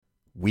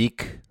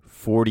week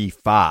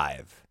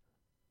 45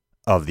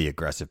 of the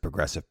Aggressive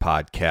Progressive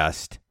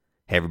Podcast.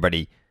 Hey,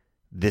 everybody.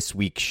 This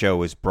week's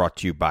show is brought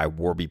to you by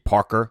Warby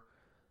Parker.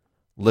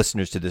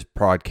 Listeners to this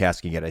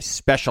podcast can get a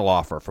special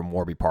offer from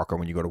Warby Parker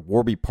when you go to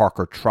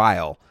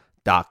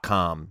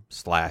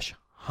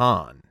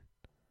warbyparkertrial.com/Han.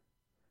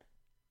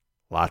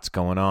 Lots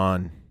going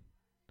on.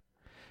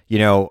 You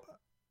know,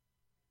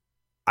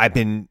 I've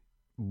been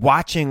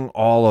watching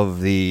all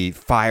of the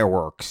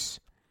fireworks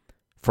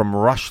from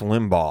Rush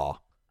Limbaugh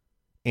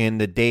in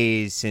the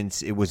days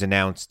since it was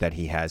announced that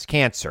he has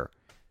cancer.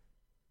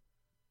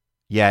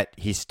 Yet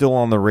he's still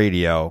on the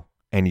radio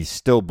and he's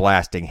still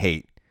blasting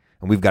hate.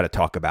 And we've got to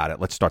talk about it.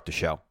 Let's start the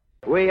show.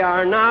 We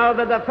are now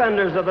the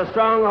defenders of the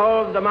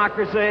stronghold of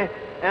democracy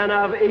and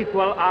of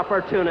equal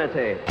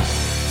opportunity.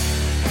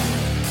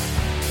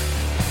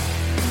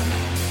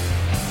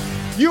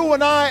 You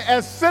and I,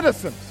 as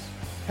citizens,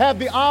 have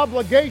the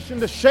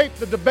obligation to shape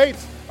the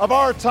debates of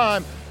our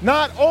time,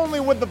 not only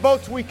with the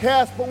votes we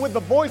cast, but with the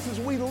voices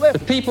we lift.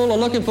 The people are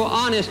looking for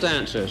honest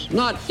answers,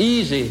 not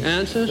easy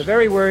answers. The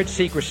very word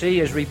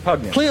secrecy is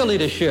repugnant. Clear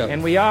leadership.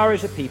 And we are,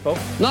 as a people,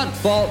 not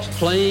false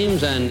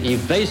claims and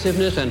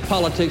evasiveness and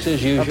politics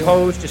as usual.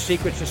 Opposed to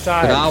secret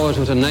society. But ours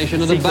was a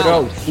nation of the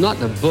ballot, not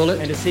the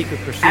bullet. And a secret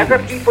proceedings. As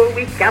a people,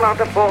 we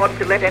cannot afford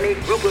to let any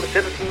group of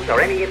citizens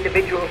or any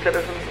individual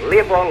citizen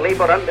live or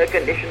labor under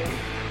conditions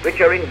which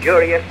are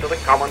injurious to the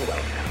common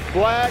welfare.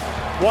 Black,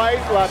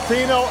 white,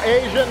 Latino,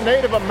 Asian,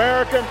 Native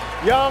American,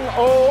 young,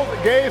 old,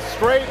 gay,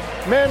 straight,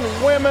 men,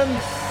 women,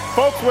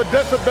 folks with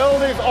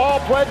disabilities, all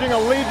pledging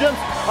allegiance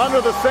under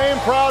the same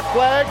proud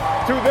flag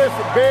to this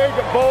big,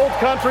 bold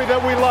country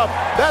that we love.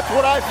 That's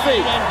what I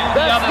see.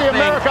 That's the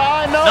America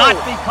I know.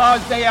 Not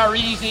because they are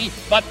easy,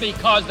 but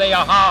because they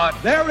are hard.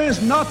 There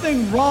is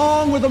nothing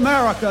wrong with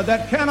America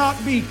that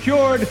cannot be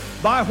cured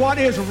by what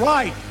is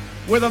right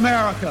with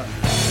America.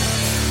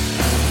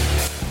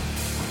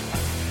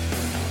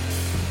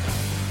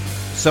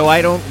 So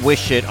I don't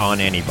wish it on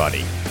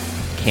anybody,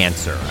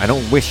 cancer. I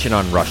don't wish it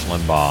on Rush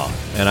Limbaugh.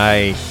 And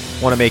I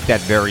want to make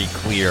that very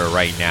clear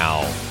right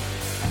now.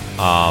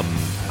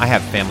 I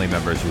have family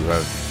members who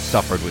have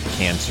suffered with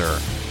cancer.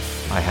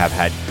 I have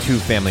had 2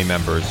 family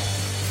members,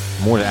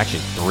 more than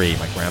actually 3.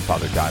 My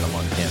grandfather died of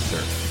lung cancer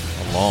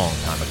a long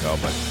time ago.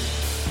 But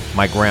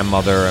my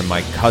grandmother and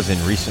my cousin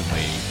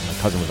recently, my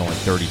cousin was only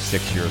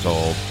 36 years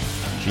old.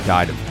 She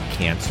died of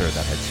cancer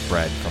that had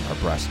spread from her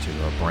breast to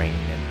her brain.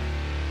 And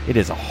it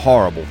is a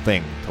horrible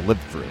thing to live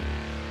through.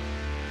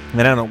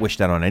 And I don't wish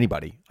that on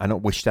anybody. I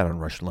don't wish that on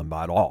Rush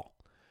Limbaugh at all.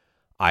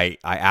 I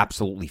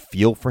absolutely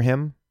feel for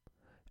him.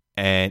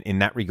 And in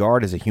that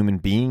regard, as a human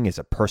being, as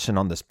a person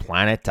on this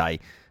planet, I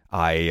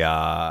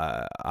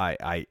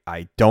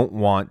don't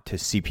want to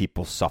see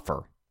people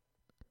suffer.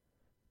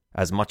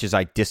 As much as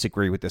I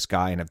disagree with this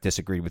guy and have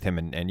disagreed with him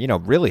and you know,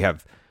 really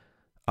have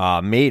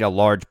made a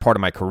large part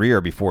of my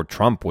career before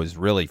Trump was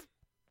really,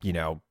 you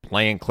know,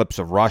 playing clips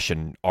of Rush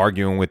and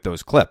arguing with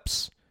those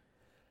clips.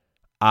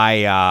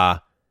 I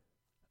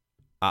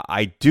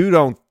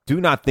do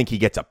not think he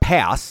gets a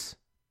pass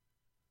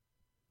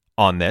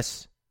on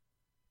this.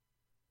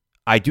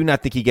 I do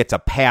not think he gets a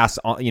pass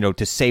on, you know,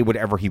 to say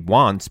whatever he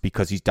wants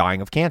because he's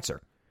dying of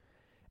cancer.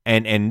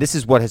 And this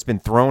is what has been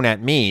thrown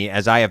at me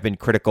as I have been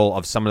critical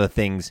of some of the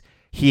things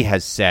he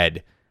has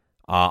said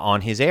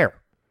on his air.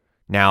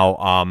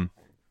 Now,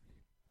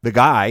 the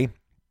guy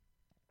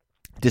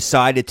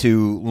decided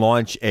to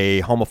launch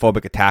a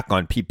homophobic attack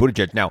on Pete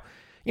Buttigieg. Now,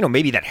 you know,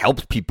 maybe that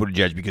helps Pete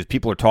Buttigieg because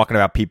people are talking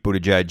about Pete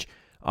Buttigieg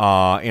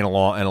in a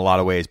lot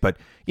of ways. But,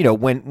 you know,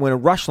 when a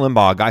Rush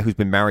Limbaugh, a guy who's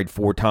been married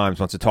 4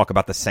 times, wants to talk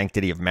about the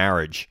sanctity of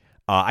marriage,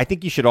 I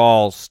think you should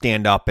all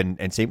stand up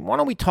and say, why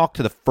don't we talk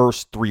to the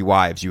first 3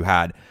 wives you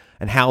had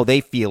and how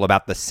they feel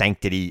about the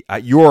sanctity,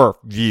 your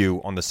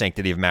view on the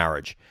sanctity of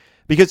marriage?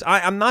 Because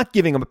I'm not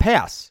giving him a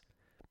pass.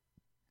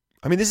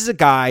 I mean, this is a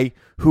guy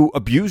who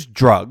abused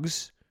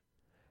drugs.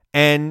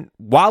 And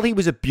while he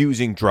was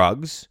abusing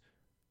drugs,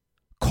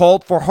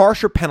 called for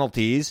harsher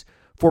penalties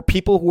for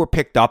people who were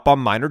picked up on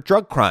minor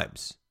drug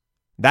crimes.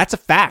 That's a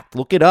fact.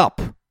 Look it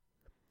up.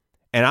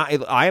 And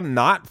I am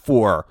not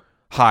for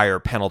higher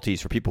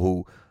penalties for people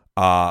who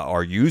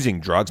are using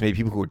drugs, maybe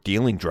people who are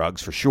dealing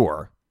drugs for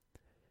sure.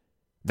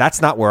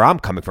 That's not where I'm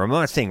coming from. I'm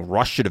not saying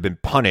Rush should have been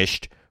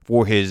punished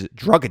for his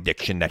drug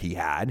addiction that he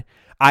had.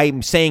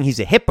 I'm saying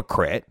he's a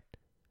hypocrite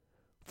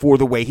for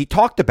the way he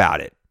talked about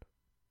it.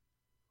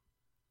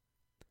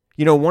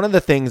 You know, one of the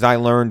things I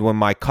learned when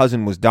my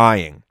cousin was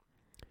dying,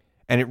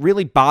 and it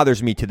really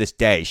bothers me to this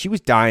day, she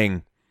was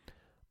dying,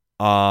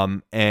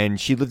 and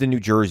she lived in New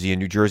Jersey, and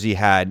New Jersey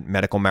had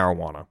medical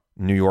marijuana.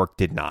 New York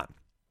did not.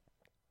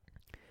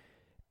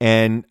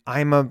 And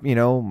I'm a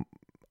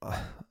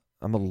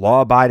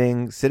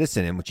law-abiding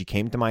citizen, and when she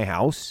came to my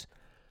house,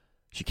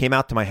 she came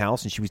out to my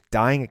house, and she was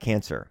dying of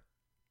cancer.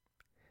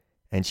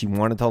 And she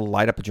wanted to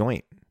light up a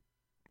joint,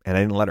 and I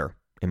didn't let her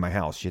in my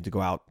house. She had to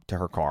go out to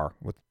her car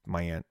with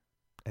my aunt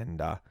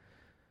and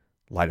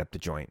light up the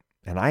joint.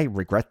 And I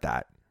regret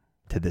that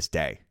to this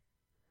day.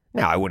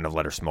 Now, I wouldn't have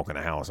let her smoke in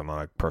the house. I'm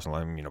not a person,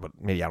 but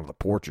maybe out on the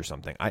porch or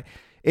something.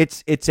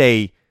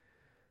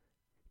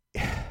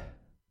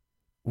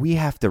 We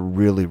have to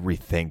really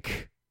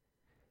rethink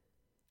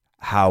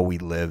how we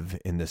live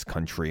in this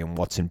country and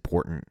what's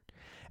important.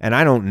 And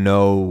I don't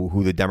know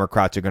who the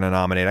Democrats are going to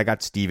nominate. I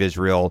got Steve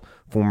Israel,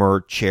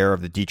 former chair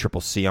of the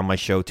DCCC, on my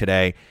show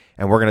today,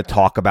 and we're going to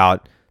talk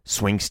about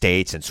swing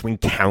states and swing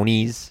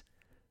counties.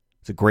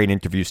 It's a great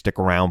interview. Stick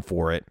around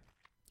for it.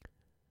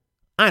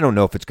 I don't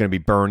know if it's going to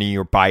be Bernie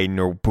or Biden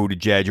or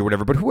Buttigieg or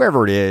whatever, but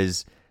whoever it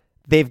is,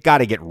 they've got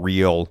to get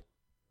real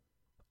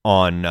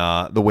on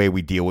the way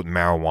we deal with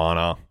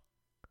marijuana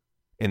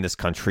in this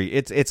country.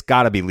 It's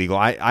got to be legal.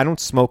 I don't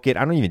smoke it.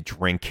 I don't even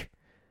drink.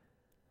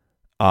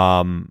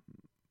 I'm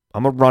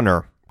a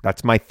runner.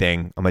 That's my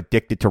thing. I'm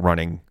addicted to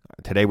running.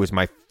 Today was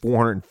my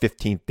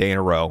 415th day in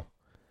a row.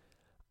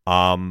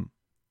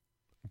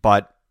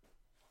 But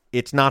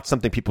it's not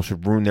something people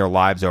should ruin their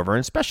lives over, and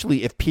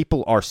especially if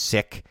people are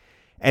sick,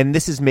 and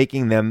this is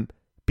making them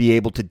be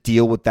able to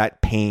deal with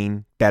that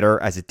pain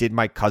better, as it did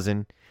my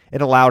cousin.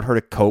 It allowed her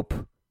to cope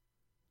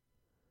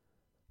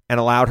and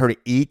allowed her to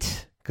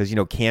eat, because,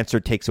 cancer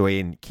takes away,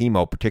 and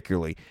chemo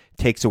particularly,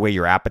 takes away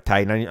your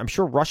appetite. And I'm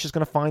sure Rush is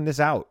going to find this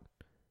out.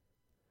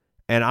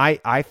 And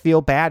I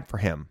feel bad for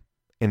him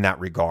in that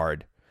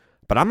regard.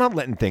 But I'm not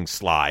letting things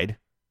slide.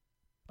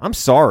 I'm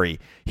sorry.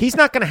 He's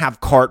not going to have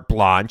carte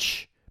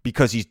blanche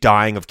because he's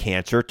dying of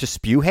cancer to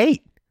spew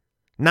hate.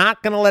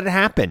 Not going to let it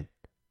happen.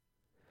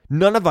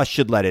 None of us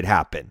should let it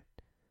happen.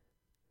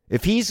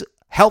 If he's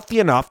healthy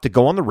enough to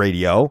go on the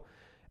radio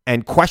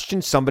and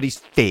question somebody's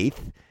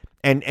faith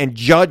and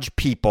judge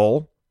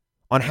people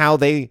on how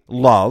they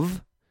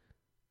love,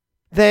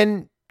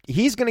 then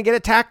he's going to get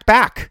attacked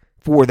back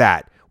for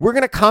that. We're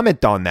going to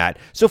comment on that.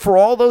 So for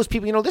all those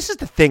people, this is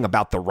the thing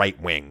about the right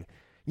wing.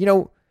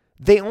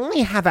 They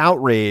only have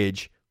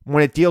outrage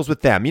when it deals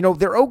with them.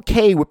 They're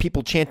okay with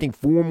people chanting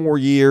 4 more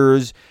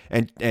years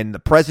and the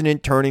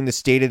president turning the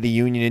State of the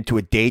Union into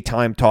a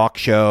daytime talk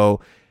show.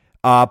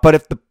 But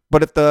if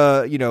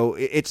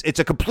it's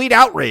a complete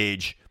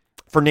outrage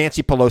for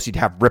Nancy Pelosi to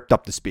have ripped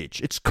up the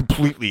speech. It's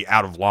completely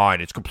out of line.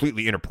 It's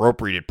completely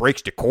inappropriate. It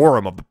breaks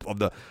decorum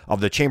of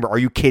the chamber. Are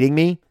you kidding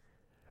me?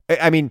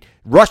 I mean,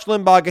 Rush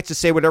Limbaugh gets to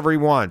say whatever he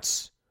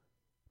wants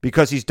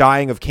because he's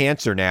dying of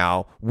cancer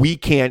now. We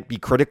can't be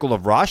critical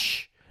of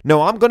Rush.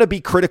 No, I'm going to be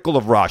critical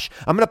of Rush.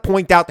 I'm going to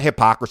point out the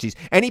hypocrisies.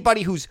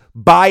 Anybody who's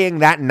buying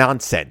that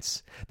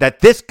nonsense, that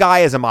this guy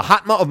is a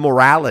Mahatma of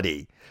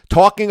morality,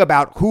 talking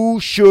about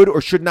who should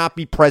or should not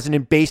be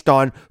president based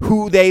on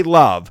who they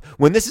love,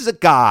 when this is a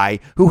guy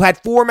who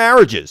had 4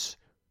 marriages,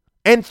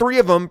 and 3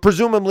 of them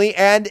presumably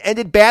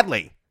ended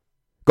badly.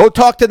 Go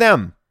talk to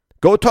them.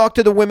 Go talk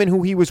to the women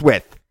who he was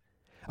with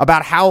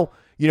about how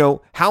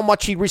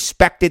much he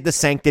respected the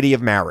sanctity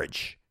of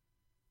marriage.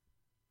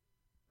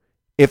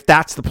 If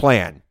that's the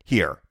plan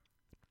here.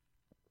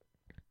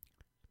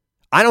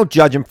 I don't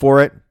judge him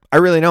for it. I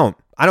really don't.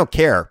 I don't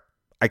care.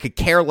 I could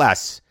care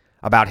less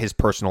about his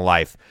personal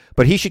life,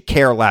 but he should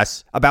care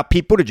less about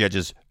Pete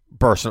Buttigieg's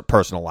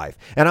personal life.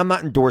 And I'm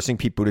not endorsing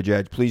Pete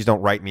Buttigieg. Please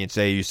don't write me and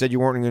say, you said you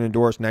weren't going to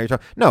endorse, now you're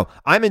talking. No,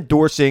 I'm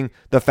endorsing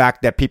the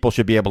fact that people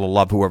should be able to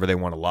love whoever they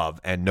want to love,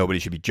 and nobody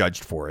should be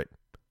judged for it.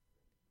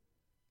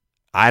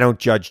 I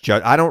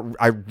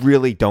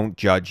really don't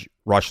judge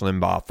Rush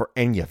Limbaugh for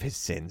any of his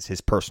sins, his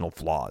personal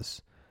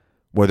flaws,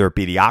 whether it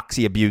be the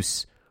oxy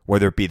abuse,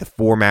 whether it be the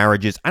 4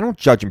 marriages. I don't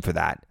judge him for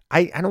that.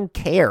 I don't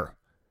care.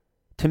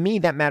 To me,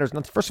 that matters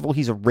nothing. First of all,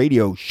 he's a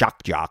radio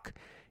shock jock.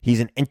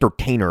 He's an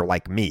entertainer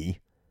like me.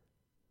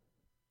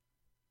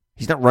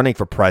 He's not running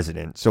for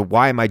president. So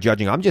why am I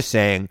judging? I'm just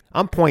saying,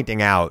 I'm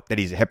pointing out that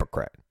he's a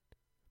hypocrite.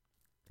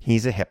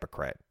 He's a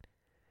hypocrite.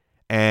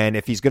 And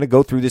if he's going to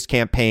go through this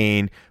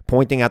campaign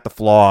pointing out the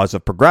flaws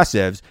of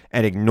progressives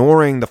and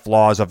ignoring the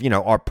flaws of,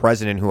 our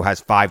president who has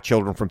 5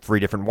 children from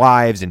 3 different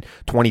wives and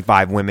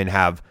 25 women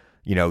have,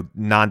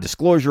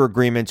 non-disclosure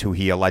agreements who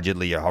he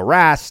allegedly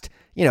harassed.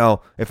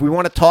 If we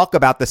want to talk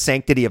about the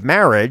sanctity of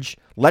marriage,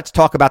 let's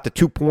talk about the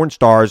 2 porn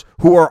stars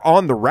who are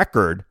on the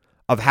record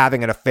of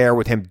having an affair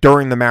with him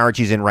during the marriage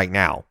he's in right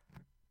now.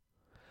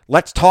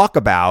 Let's talk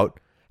about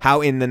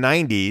how in the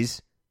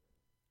 90s,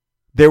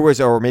 there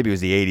was, or maybe it was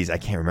the 80s, I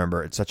can't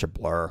remember. It's such a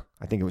blur.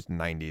 I think it was the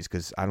 90s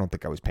because I don't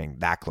think I was paying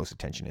that close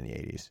attention in the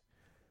 80s.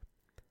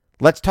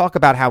 Let's talk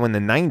about how in the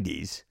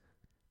 90s,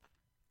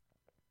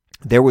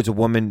 there was a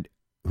woman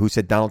who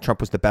said Donald Trump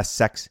was the best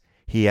sex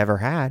he ever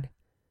had.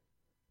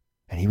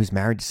 And he was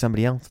married to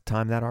somebody else at the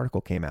time that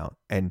article came out.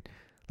 And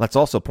let's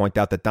also point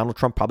out that Donald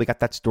Trump probably got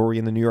that story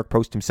in the New York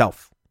Post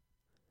himself.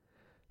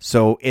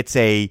 So it's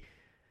a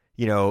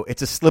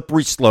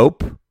slippery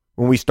slope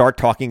when we start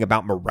talking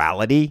about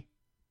morality.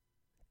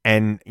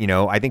 And,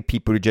 I think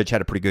Pete Buttigieg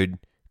had a pretty good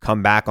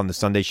comeback on the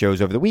Sunday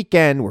shows over the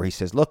weekend where he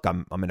says, look,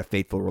 I'm in a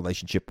faithful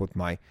relationship with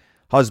my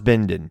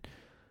husband and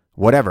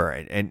whatever.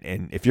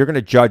 And if you're going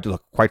to judge,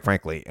 look, quite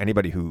frankly,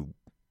 anybody who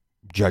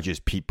judges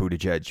Pete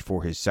Buttigieg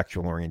for his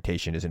sexual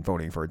orientation isn't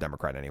voting for a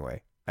Democrat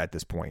anyway at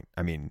this point.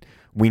 I mean,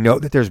 we know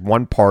that there's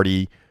one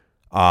party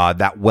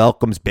that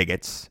welcomes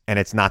bigots, and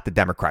it's not the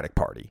Democratic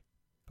Party.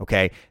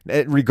 Okay,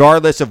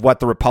 regardless of what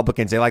the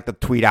Republicans, they like to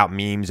tweet out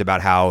memes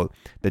about how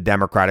the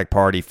Democratic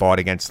Party fought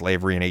against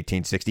slavery in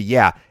 1860.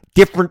 Yeah,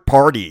 different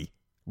party,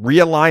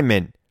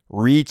 realignment.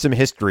 Read some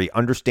history.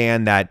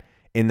 Understand that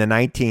in the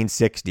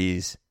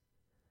 1960s,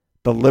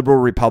 the liberal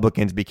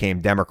Republicans became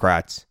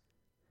Democrats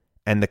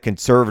and the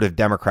conservative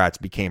Democrats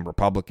became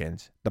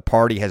Republicans. The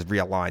party has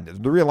realigned.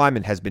 The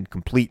realignment has been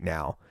complete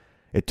now.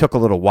 It took a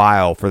little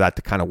while for that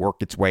to kind of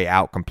work its way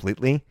out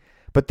completely.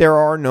 But there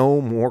are no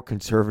more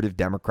conservative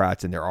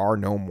Democrats and there are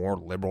no more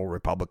liberal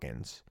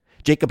Republicans.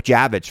 Jacob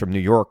Javits from New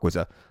York was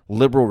a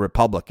liberal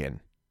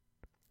Republican.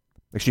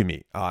 Excuse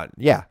me.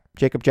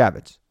 Jacob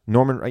Javits.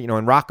 Norman,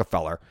 and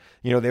Rockefeller.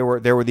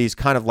 There were these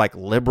kind of like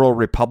liberal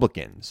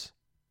Republicans.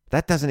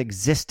 That doesn't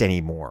exist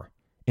anymore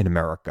in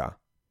America.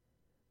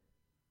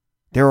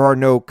 There are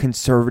no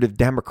conservative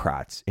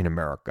Democrats in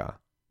America.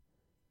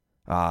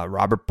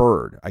 Robert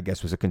Byrd, I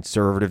guess, was a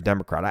conservative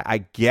Democrat. I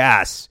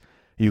guess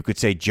you could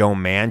say Joe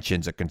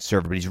Manchin's a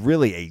conservative, but he's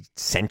really a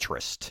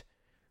centrist.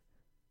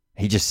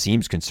 He just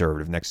seems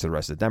conservative next to the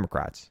rest of the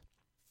Democrats.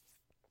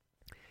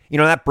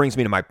 That brings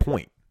me to my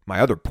point, my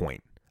other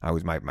point.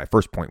 My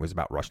first point was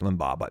about Rush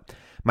Limbaugh, but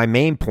my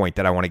main point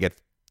that I want to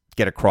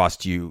get across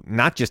to you,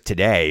 not just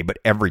today, but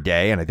every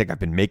day, and I think I've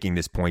been making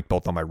this point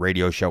both on my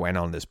radio show and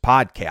on this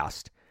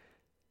podcast,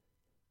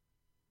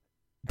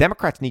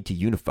 Democrats need to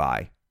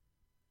unify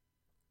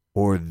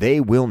or they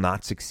will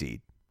not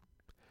succeed.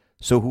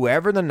 So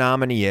whoever the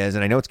nominee is,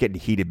 and I know it's getting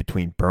heated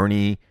between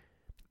Bernie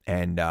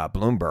and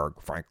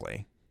Bloomberg,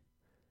 frankly,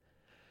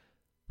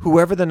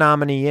 whoever the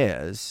nominee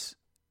is,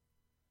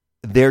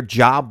 their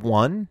job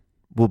one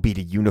will be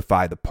to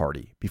unify the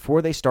party.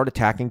 Before they start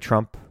attacking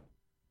Trump,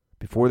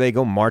 before they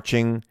go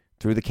marching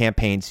through the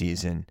campaign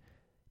season,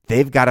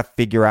 they've got to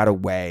figure out a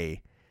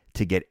way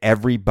to get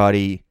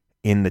everybody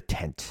in the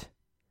tent.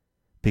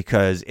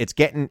 Because it's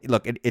getting,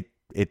 look,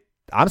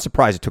 I'm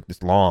surprised it took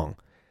this long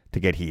to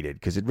get heated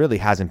because it really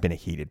hasn't been a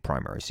heated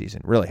primary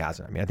season. It really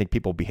hasn't. I mean, I think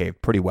people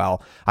behave pretty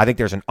well. I think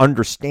there's an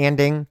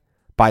understanding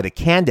by the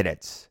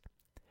candidates,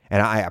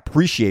 and I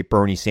appreciate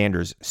Bernie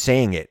Sanders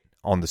saying it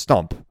on the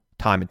stump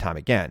time and time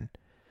again,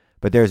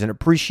 but there's an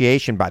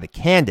appreciation by the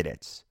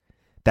candidates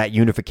that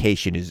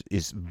unification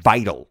is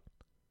vital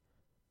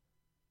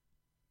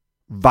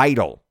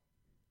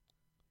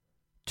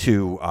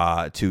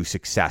to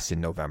success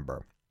in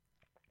November.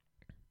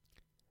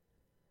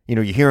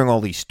 You're hearing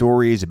all these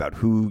stories about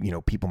who,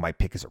 people might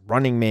pick as a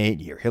running mate.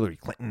 You hear Hillary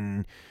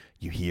Clinton.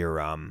 You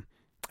hear,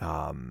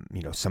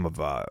 some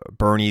of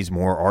Bernie's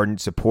more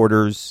ardent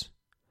supporters.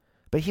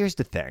 But here's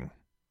the thing.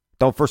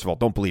 First of all,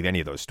 don't believe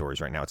any of those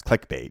stories right now. It's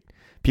clickbait.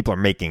 People are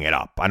making it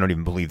up. I don't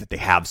even believe that they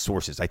have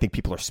sources. I think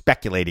people are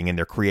speculating and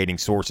they're creating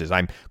sources.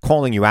 I'm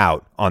calling you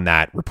out on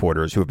that,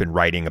 reporters who have been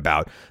writing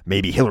about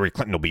maybe Hillary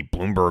Clinton will be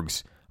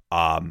Bloomberg's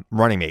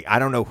running mate. I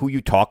don't know who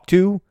you talked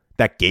to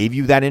that gave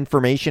you that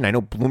information. I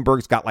know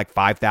Bloomberg's got like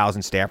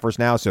 5,000 staffers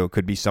now, so it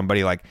could be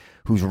somebody like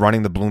who's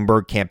running the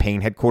Bloomberg campaign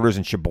headquarters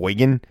in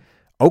Sheboygan.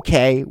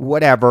 Okay,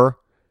 whatever.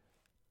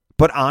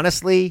 But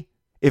honestly,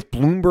 if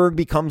Bloomberg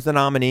becomes the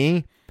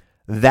nominee,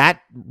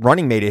 that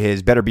running mate of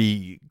his better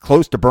be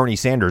close to Bernie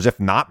Sanders, if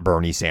not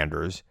Bernie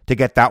Sanders, to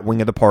get that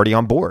wing of the party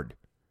on board.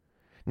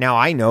 Now,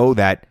 I know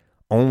that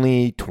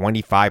only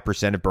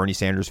 25% of Bernie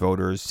Sanders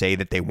voters say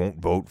that they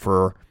won't vote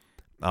for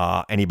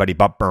anybody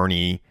but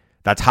Bernie.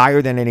 That's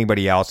higher than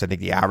anybody else. I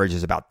think the average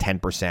is about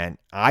 10%.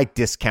 I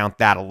discount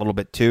that a little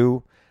bit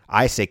too.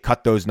 I say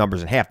cut those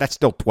numbers in half. That's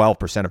still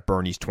 12% of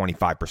Bernie's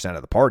 25%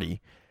 of the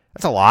party.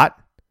 That's a lot.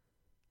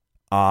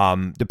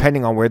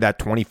 Depending on where that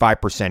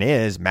 25%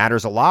 is,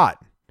 matters a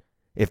lot.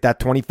 If that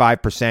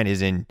 25%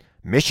 is in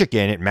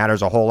Michigan, it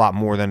matters a whole lot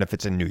more than if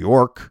it's in New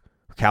York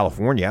or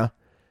California.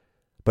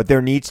 But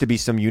there needs to be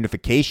some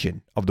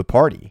unification of the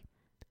party.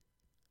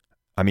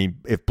 I mean,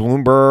 if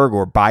Bloomberg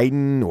or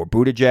Biden or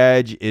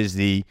Buttigieg is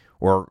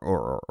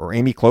or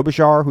Amy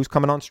Klobuchar, who's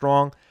coming on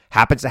strong,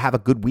 happens to have a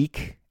good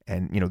week,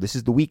 and this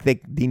is the week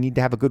they need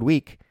to have a good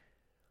week,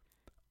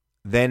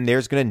 then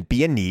there's going to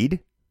be a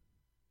need.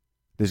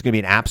 There's going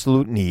to be an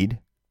absolute need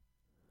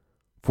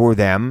for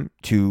them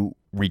to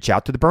reach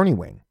out to the Bernie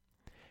wing.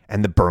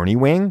 And the Bernie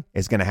wing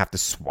is going to have to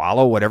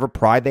swallow whatever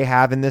pride they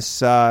have in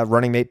this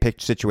running mate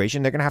pick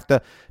situation. They're going to have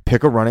to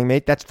pick a running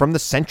mate that's from the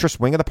centrist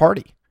wing of the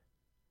party.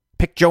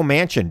 Pick Joe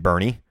Manchin,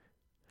 Bernie.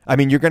 I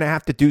mean, you're going to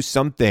have to do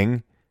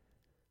something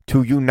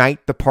to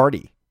unite the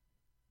party.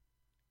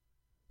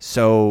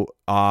 So,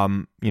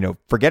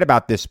 forget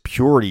about this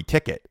purity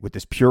ticket with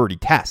this purity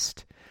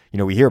test.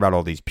 We hear about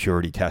all these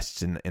purity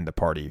tests in the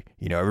party.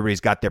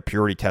 Everybody's got their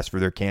purity test for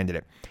their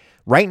candidate.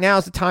 Right now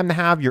is the time to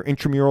have your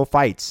intramural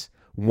fights.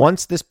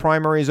 Once this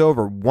primary is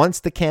over, once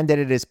the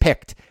candidate is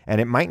picked,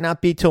 and it might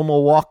not be till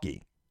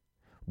Milwaukee,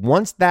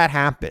 once that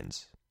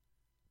happens,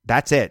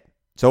 that's it.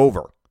 It's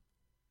over.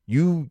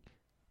 You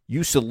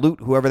salute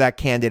whoever that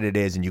candidate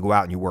is and you go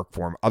out and you work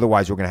for him.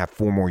 Otherwise, we're going to have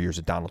 4 more years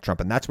of Donald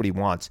Trump, and that's what he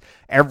wants.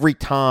 Every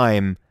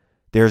time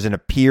there's an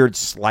appeared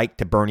slight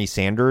to Bernie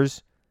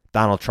Sanders,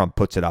 Donald Trump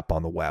puts it up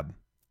on the web.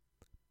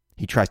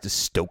 He tries to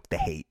stoke the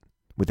hate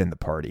within the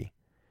party.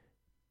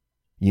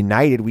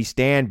 United we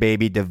stand,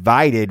 baby.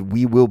 Divided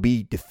we will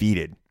be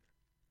defeated.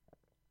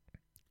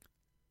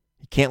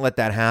 You can't let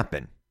that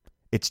happen.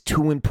 It's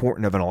too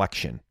important of an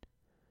election.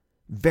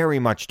 Very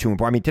much too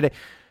important. I mean, today,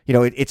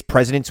 it's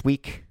President's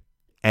Week.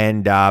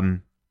 And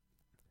I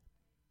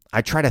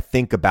try to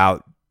think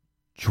about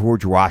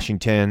George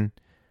Washington.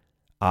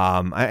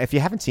 If you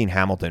haven't seen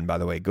Hamilton, by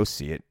the way, go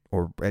see it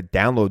or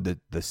download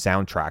the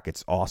soundtrack.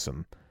 It's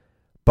awesome.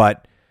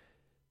 But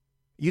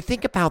you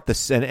think about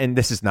this, and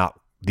this is not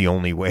the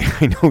only way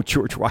I know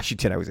George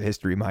Washington. I was a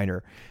history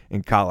minor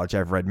in college.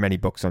 I've read many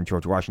books on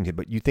George Washington.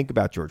 But you think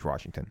about George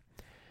Washington.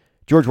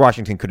 George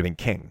Washington could have been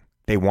king.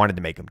 They wanted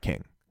to make him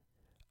king.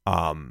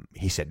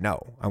 He said,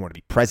 no, I want to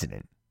be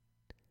president.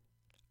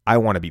 I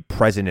want to be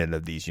president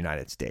of these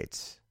United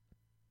States.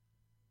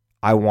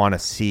 I want to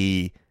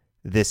see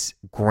this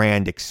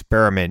grand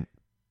experiment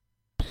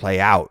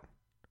play out.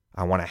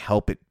 I want to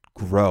help it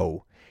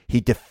grow. He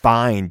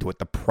defined what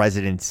the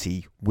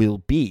presidency will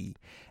be.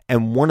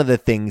 And one of the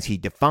things he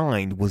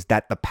defined was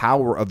that the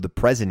power of the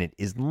president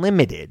is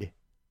limited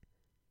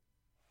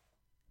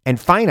and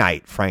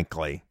finite,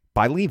 frankly,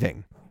 by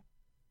leaving.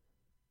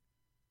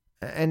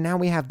 And now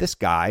we have this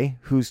guy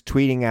who's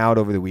tweeting out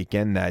over the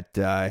weekend that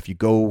if you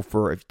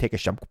take a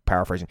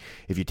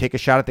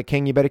shot at the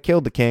king, you better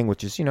kill the king,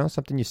 which is,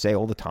 something you say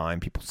all the time.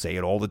 People say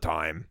it all the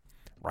time,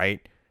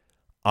 right?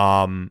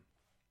 I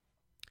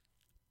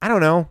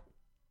don't know.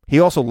 He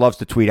also loves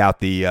to tweet out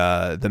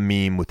the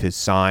meme with his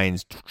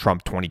signs,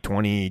 Trump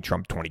 2020,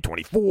 Trump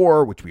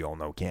 2024, which we all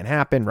know can't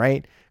happen,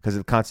 right? Because of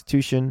the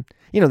Constitution.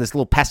 This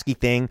little pesky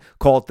thing,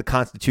 call it the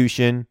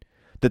Constitution,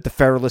 that the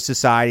Federalist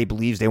Society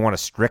believes they want a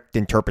strict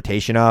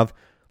interpretation of.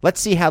 Let's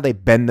see how they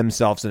bend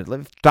themselves.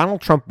 If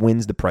Donald Trump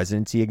wins the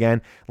presidency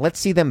again, let's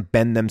see them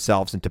bend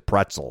themselves into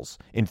pretzels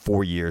in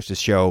 4 years to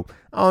show,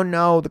 oh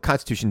no, the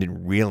Constitution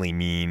didn't really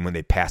mean when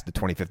they passed the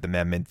 25th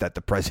Amendment that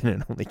the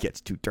president only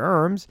gets 2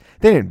 terms.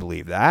 They didn't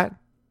believe that.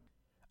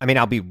 I mean,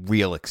 I'll be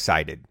real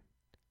excited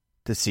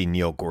to see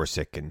Neil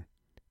Gorsuch and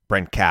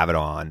Brent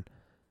Kavanaugh and,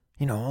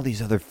 all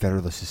these other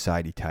Federalist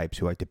Society types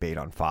who I debate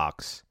on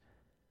Fox,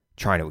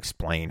 trying to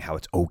explain how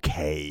it's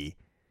okay,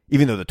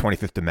 even though the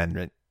 25th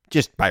Amendment,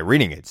 just by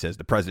reading it, says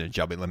the president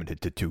shall be limited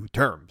to 2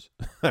 terms.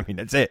 I mean,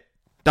 that's it.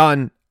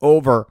 Done.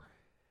 Over.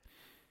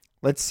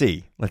 Let's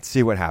see. Let's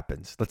see what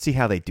happens. Let's see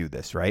how they do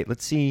this, right?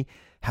 Let's see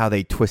how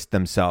they twist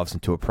themselves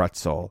into a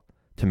pretzel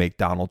to make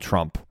Donald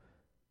Trump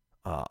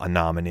a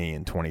nominee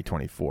in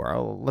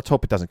 2024. Let's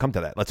hope it doesn't come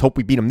to that. Let's hope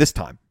we beat him this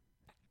time.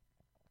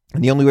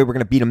 And the only way we're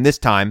going to beat him this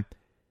time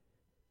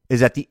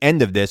is at the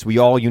end of this, we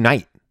all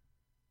unite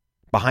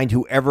behind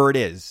whoever it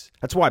is.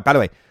 That's why, by the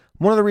way,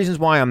 one of the reasons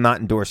why I'm not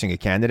endorsing a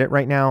candidate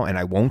right now, and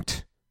I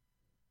won't,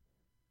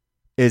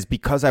 is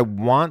because I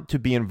want to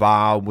be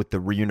involved with the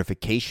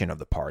reunification of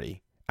the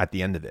party at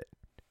the end of it.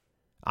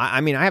 I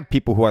mean, I have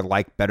people who I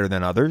like better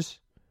than others,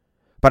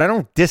 but I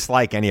don't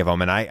dislike any of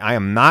them, and I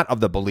am not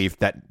of the belief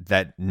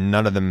that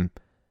none of them...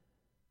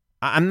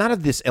 I'm not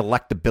of this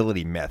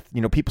electability myth.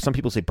 Some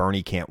people say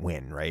Bernie can't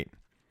win, right?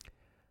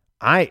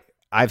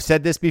 I've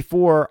said this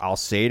before. I'll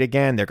say it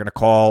again. They're going to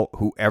call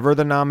whoever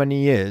the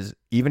nominee is,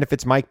 even if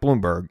it's Mike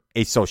Bloomberg,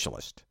 a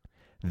socialist.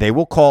 They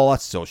will call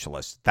us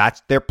socialists. That's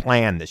their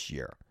plan this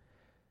year.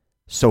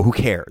 So who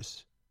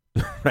cares?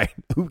 Right?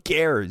 Who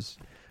cares?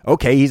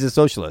 Okay, he's a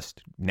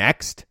socialist.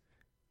 Next.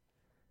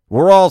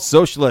 We're all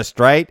socialists,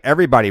 right?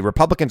 Everybody.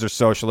 Republicans are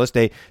socialists.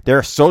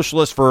 They're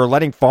socialists for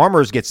letting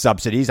farmers get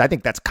subsidies. I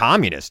think that's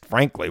communist,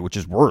 frankly, which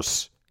is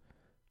worse.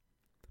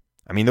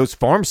 I mean, those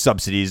farm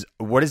subsidies,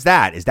 what is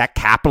that? Is that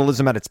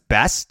capitalism at its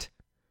best?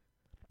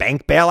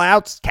 Bank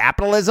bailouts?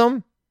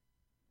 Capitalism?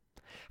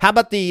 How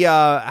about the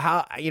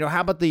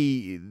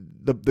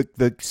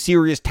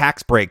serious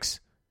tax breaks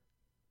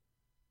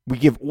we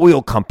give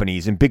oil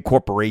companies and big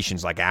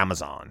corporations like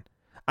Amazon?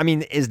 I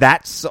mean, is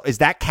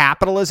that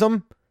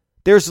capitalism?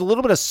 There's a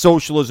little bit of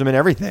socialism in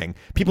everything.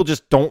 People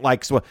just don't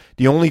like. So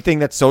the only thing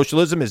that's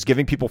socialism is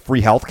giving people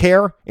free health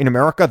care in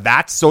America.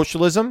 That's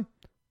socialism.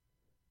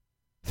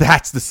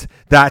 That's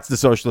the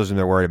socialism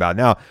they're worried about.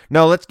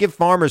 No, let's give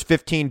farmers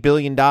 $15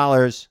 billion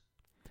because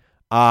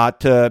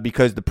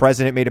the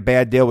president made a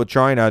bad deal with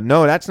China.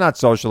 No, that's not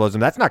socialism.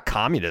 That's not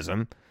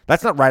communism.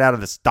 That's not right out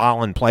of the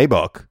Stalin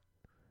playbook.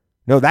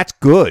 No, that's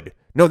good.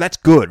 No, that's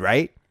good,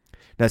 right?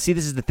 Now, see,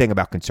 this is the thing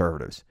about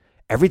conservatives.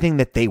 Everything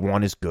that they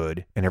want is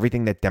good, and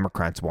everything that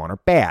Democrats want are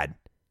bad,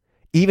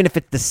 even if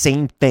it's the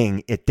same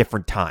thing at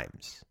different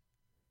times,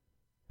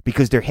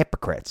 because they're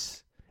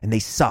hypocrites, and they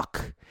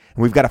suck.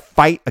 And we've got to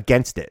fight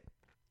against it.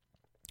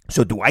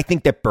 So do I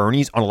think that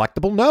Bernie's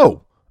unelectable?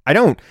 No, I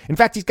don't. In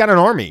fact, he's got an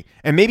army.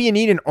 And maybe you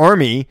need an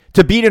army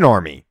to beat an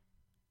army.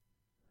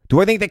 Do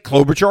I think that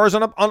Klobuchar is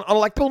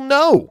unelectable?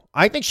 No.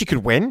 I think she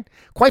could win.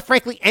 Quite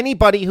frankly,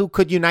 anybody who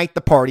could unite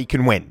the party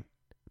can win.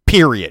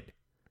 Period.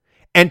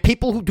 And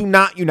people who do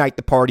not unite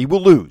the party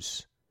will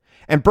lose.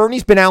 And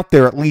Bernie's been out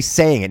there at least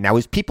saying it. Now,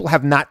 his people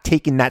have not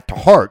taken that to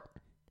heart.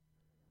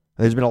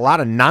 There's been a lot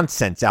of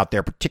nonsense out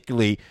there,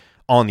 particularly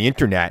on the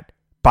internet,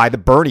 by the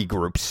Bernie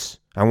groups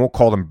I won't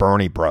call them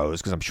Bernie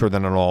bros because I'm sure they're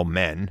not all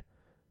men.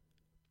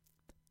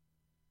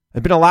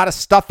 There's been a lot of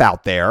stuff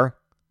out there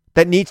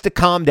that needs to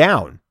calm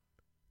down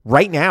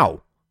right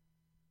now.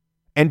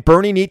 And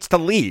Bernie needs to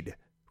lead,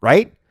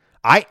 right?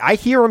 I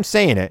hear him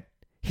saying it.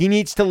 He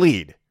needs to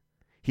lead.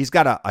 He's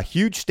got a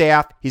huge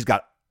staff. He's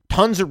got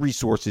tons of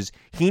resources.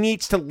 He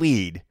needs to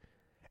lead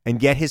and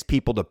get his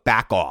people to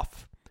back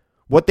off.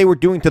 What they were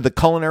doing to the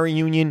culinary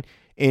union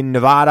in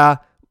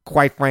Nevada,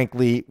 quite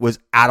frankly, was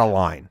out of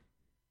line.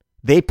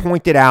 They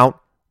pointed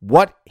out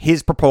what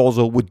his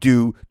proposal would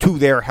do to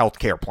their health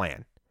care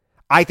plan.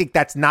 I think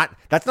that's not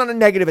a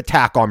negative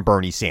attack on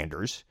Bernie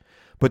Sanders,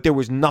 but there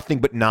was nothing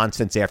but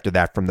nonsense after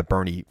that from the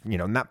Bernie,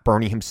 not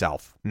Bernie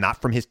himself,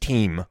 not from his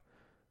team,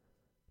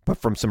 but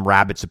from some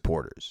rabid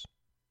supporters.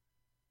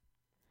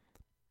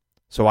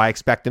 So I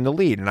expect him to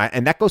lead,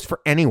 and that goes for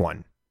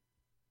anyone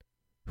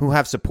who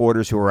have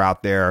supporters who are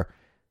out there,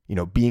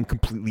 being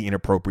completely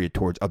inappropriate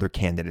towards other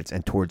candidates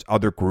and towards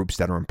other groups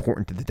that are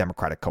important to the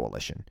Democratic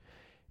coalition.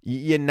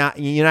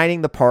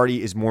 Uniting the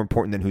party is more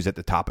important than who's at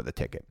the top of the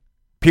ticket.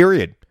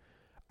 Period.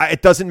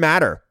 It doesn't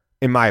matter,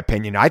 in my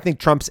opinion. I think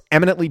Trump's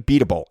eminently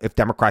beatable if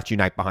Democrats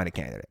unite behind a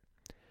candidate.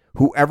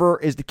 Whoever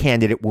is the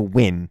candidate will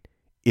win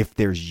if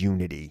there's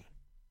unity.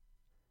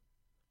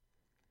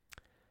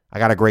 I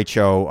got a great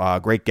show,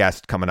 great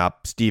guest coming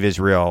up, Steve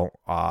Israel.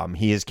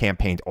 He has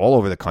campaigned all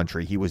over the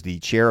country. He was the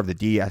chair of the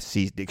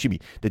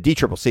DCCC,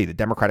 the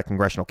Democratic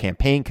Congressional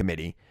Campaign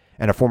Committee,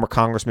 and a former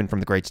congressman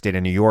from the great state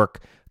of New York.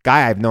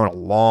 Guy I've known a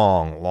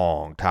long,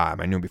 long time.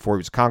 I knew him before he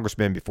was a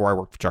congressman, before I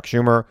worked for Chuck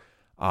Schumer.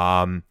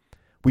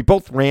 We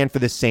both ran for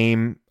the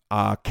same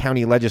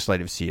county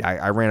legislative seat.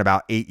 I ran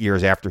about 8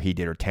 years after he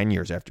did, or 10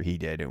 years after he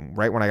did, and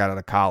right when I got out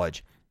of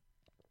college.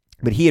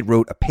 But he had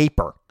wrote a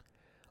paper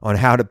on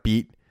how to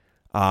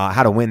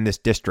win this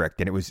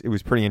district, and it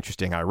was pretty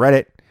interesting. I read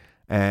it,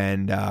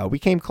 and we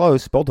came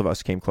close. Both of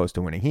us came close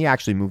to winning. He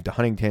actually moved to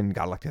Huntington,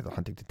 got elected to the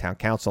Huntington Town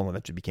Council, and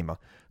eventually became a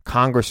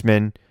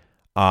congressman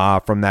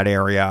from that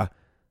area.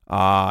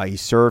 He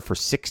served for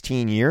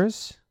 16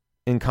 years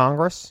in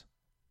Congress.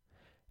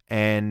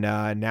 And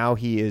now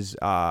he is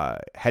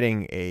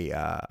heading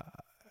an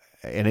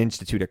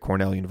institute at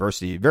Cornell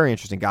University. Very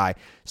interesting guy.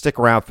 Stick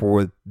around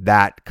for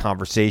that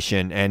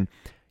conversation. And,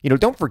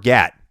 don't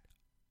forget,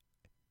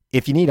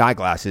 if you need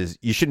eyeglasses,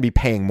 you shouldn't be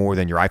paying more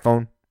than your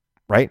iPhone,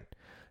 right?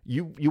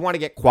 You want to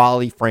get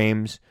quality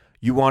frames.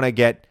 You want to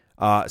get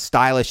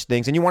stylish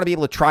things. And you want to be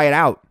able to try it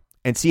out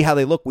and see how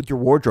they look with your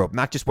wardrobe,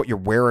 not just what you're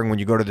wearing when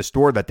you go to the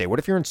store that day. What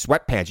if you're in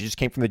sweatpants? You just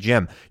came from the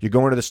gym. You're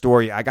going to the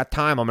store. I got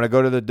time. I'm going to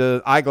go to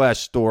the eyeglass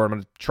store. I'm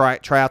going to try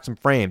out some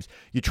frames.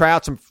 You try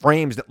out some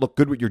frames that look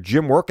good with your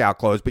gym workout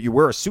clothes, but you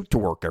wear a suit to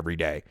work every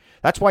day.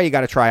 That's why you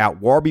got to try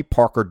out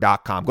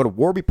warbyparker.com. Go to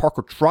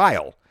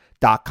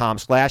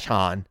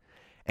warbyparkertrial.com/Han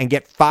and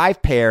get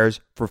 5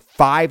 pairs for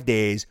 5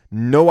 days,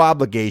 no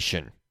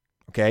obligation.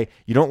 Okay?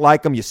 You don't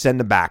like them, you send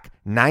them back.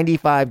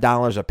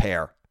 $95 a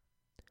pair.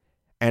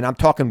 And I'm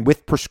talking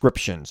with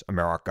prescriptions,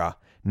 America.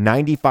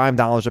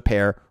 $95 a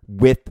pair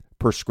with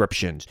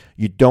prescriptions.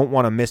 You don't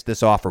want to miss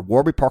this offer.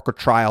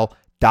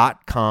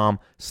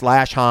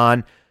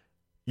 warbyparkertrial.com/Han.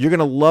 You're going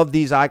to love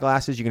these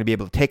eyeglasses. You're going to be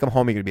able to take them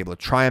home. You're going to be able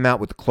to try them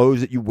out with the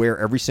clothes that you wear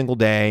every single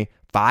day.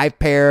 5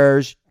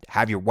 pairs.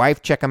 Have your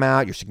wife check them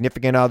out, your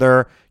significant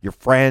other, your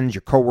friends,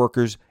 your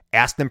coworkers.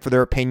 Ask them for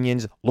their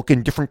opinions. Look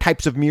in different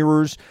types of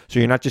mirrors so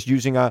you're not just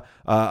using a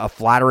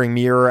flattering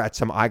mirror at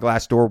some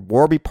eyeglass store.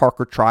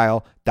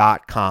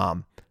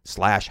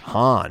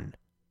 warbyparkertrial.com/Han.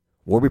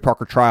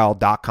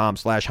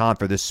 warbyparkertrial.com/Han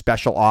for this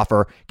special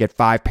offer. Get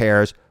 5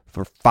 pairs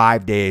for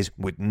 5 days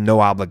with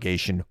no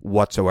obligation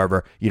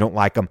whatsoever. You don't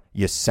like them,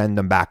 you send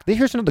them back.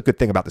 Here's another good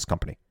thing about this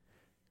company.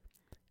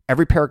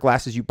 Every pair of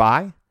glasses you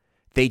buy,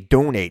 they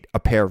donate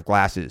a pair of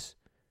glasses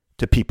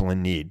to people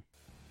in need.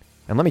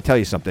 And let me tell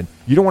you something.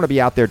 You don't want to be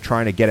out there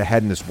trying to get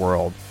ahead in this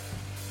world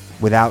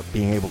without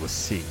being able to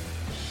see.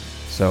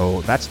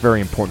 So that's very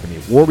important to me.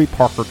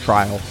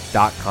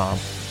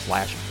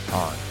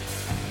 warbyparkertrial.com/Han.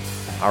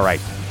 All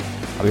right.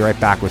 I'll be right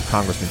back with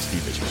Congressman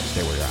Steve Israel.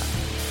 Stay where you're at.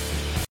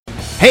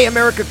 Hey,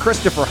 America,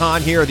 Christopher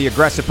Hahn here, the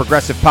Aggressive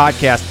Progressive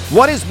Podcast.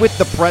 What is with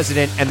the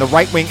president and the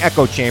right-wing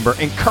echo chamber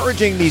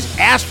encouraging these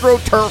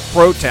AstroTurf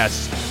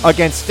protests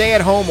against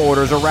stay-at-home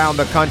orders around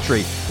the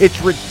country? It's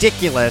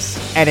ridiculous,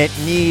 and it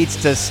needs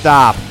to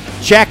stop.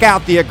 Check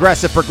out the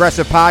Aggressive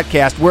Progressive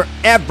Podcast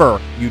wherever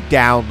you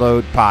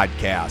download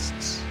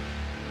podcasts.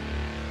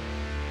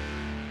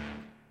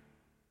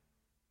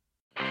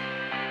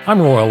 I'm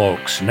Royal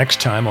Oakes.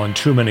 Next time on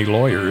Too Many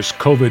Lawyers,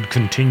 COVID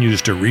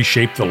continues to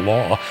reshape the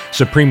law.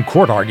 Supreme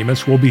Court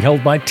arguments will be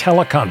held by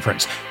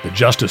teleconference. The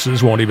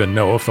justices won't even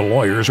know if the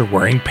lawyers are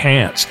wearing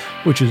pants,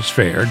 which is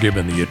fair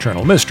given the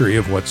eternal mystery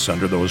of what's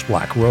under those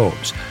black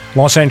robes.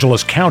 Los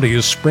Angeles County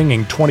is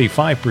springing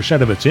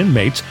 25% of its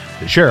inmates.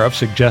 The sheriff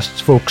suggests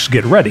folks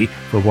get ready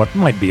for what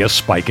might be a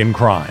spike in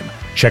crime.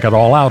 Check it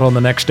all out on the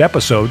next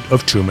episode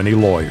of Too Many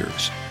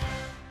Lawyers.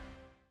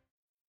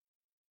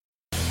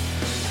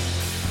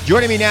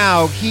 Joining me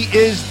now, he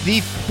is the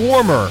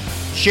former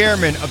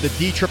chairman of the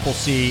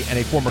DCCC and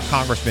a former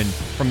congressman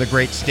from the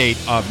great state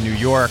of New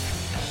York.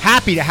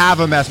 Happy to have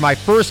him as my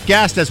first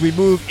guest as we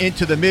move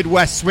into the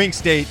Midwest swing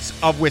states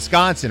of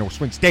Wisconsin, or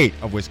swing state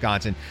of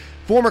Wisconsin.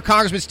 Former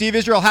Congressman Steve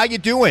Israel, how you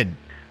doing?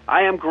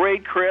 I am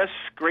great, Chris.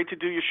 Great to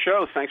do your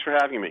show. Thanks for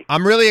having me.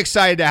 I'm really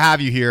excited to have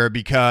you here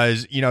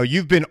because, you know,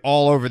 you've been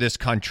all over this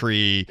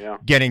country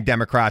getting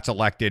Democrats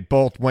elected,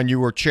 both when you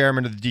were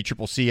chairman of the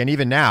DCCC and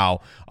even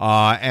now.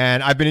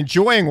 And I've been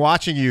enjoying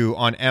watching you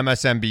on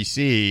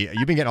MSNBC.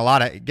 You've been getting a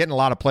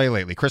lot of play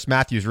lately. Chris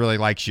Matthews really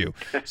likes you.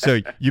 So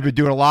you've been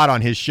doing a lot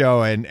on his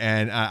show, and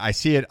I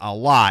see it a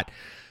lot.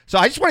 So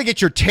I just want to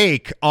get your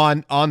take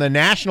on the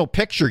national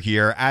picture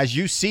here as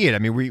you see it. I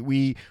mean,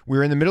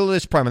 we're in the middle of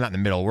this primary, not in the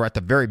middle. We're at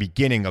the very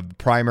beginning of the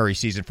primary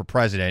season for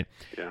president.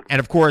 Yeah. And,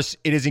 of course,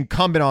 it is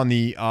incumbent on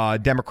the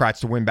Democrats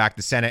to win back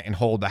the Senate and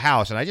hold the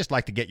House. And I'd just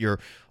like to get your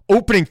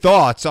opening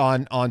thoughts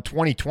on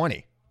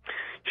 2020.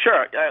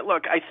 Sure.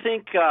 Look, I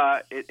think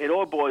it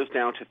all boils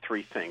down to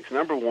three things.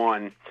 Number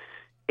one,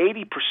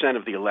 80%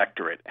 of the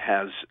electorate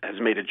has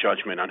made a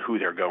judgment on who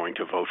they're going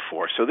to vote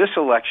for. So this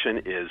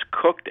election is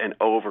cooked and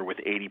over with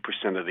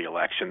 80% of the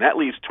election. That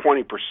leaves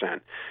 20%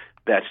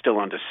 that's still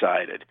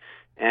undecided.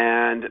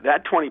 And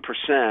that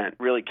 20%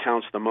 really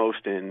counts the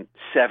most in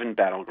 7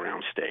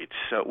 battleground states.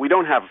 So we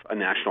don't have a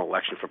national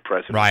election for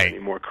president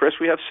anymore, Chris.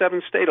 We have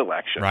 7 state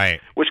elections. Right.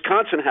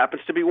 Wisconsin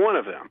happens to be one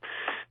of them.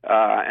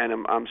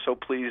 And I'm so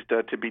pleased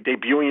to be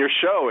debuting your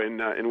show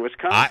in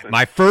Wisconsin.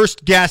 My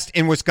first guest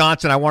in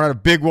Wisconsin, I wanted a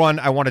big one.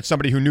 I wanted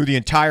somebody who knew the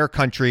entire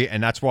country,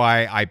 and that's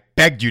why I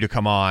begged you to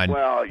come on.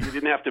 Well, you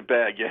didn't have to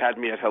beg. You had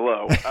me at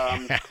hello.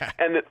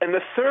 And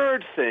the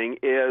third thing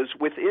is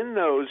within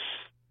those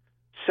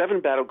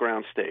 7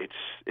 battleground states,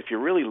 if you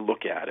really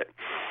look at it,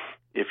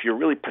 if you're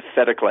really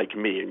pathetic like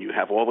me and you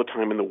have all the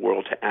time in the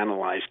world to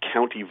analyze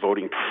county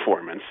voting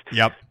performance,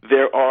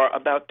 there are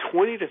about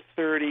 20 to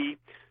 30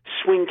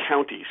 swing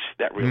counties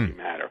that really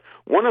matter.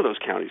 One of those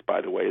counties,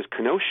 by the way, is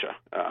Kenosha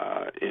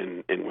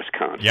in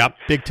Wisconsin. Yep,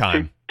 big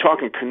time. So,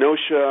 talking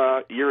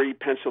Kenosha, Erie,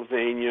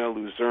 Pennsylvania,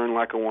 Luzerne,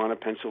 Lackawanna,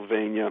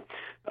 Pennsylvania,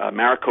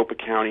 Maricopa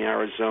County,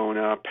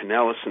 Arizona,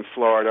 Pinellas in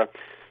Florida.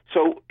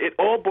 So it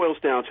all boils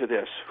down to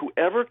this.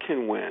 Whoever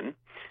can win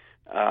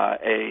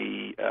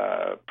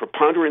a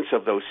preponderance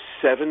of those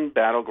 7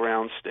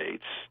 battleground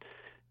states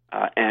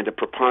and a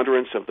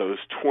preponderance of those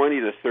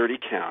 20 to 30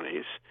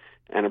 counties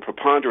and a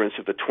preponderance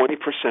of the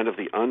 20% of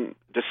the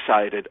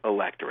undecided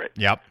electorate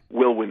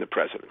will win the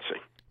presidency.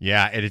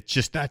 Yeah, it's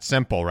just that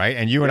simple, right?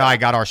 And you and I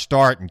got our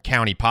start in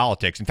county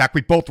politics. In fact,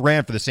 we both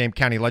ran for the same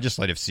county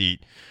legislative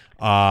seat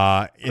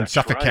in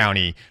Suffolk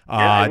County.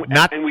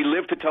 And we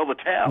lived to tell the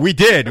tale. We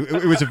did.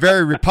 It was a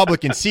very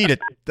Republican seat,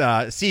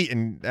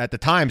 and at the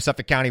time,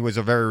 Suffolk County was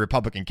a very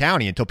Republican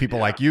county until people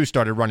like you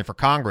started running for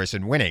Congress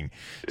and winning.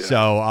 Yeah.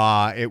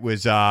 So it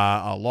was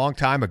a long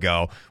time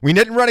ago. We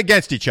didn't run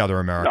against each other,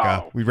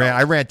 America.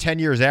 I ran 10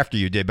 years after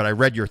you did, but I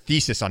read your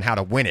thesis on how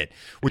to win it,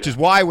 which is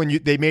why when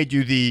they made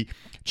you the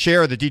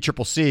chair of the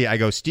DCCC, I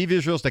go, Steve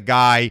Israel's the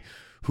guy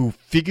who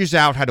figures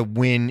out how to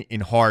win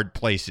in hard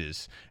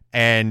places.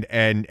 And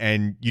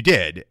you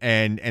did,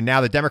 and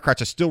now the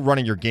Democrats are still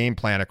running your game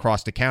plan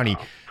across the country.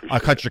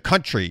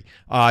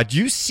 Do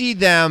you see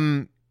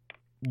them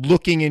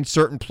looking in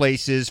certain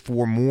places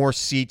for more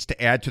seats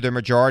to add to their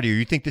majority, or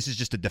you think this is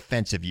just a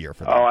defensive year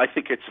for them? Oh, I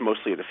think it's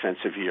mostly a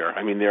defensive year.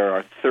 I mean, there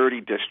are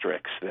 30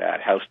 districts that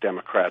House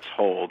Democrats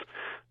hold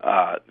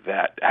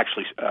that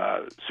actually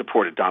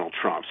supported Donald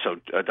Trump. So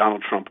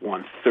Donald Trump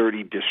won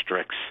 30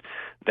 districts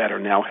that are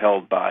now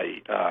held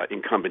by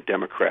incumbent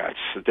Democrats.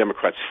 The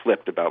Democrats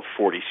flipped about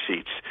 40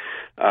 seats.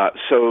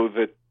 So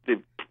the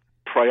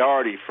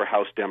priority for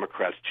House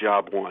Democrats,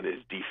 job one, is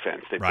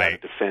defense. They've got to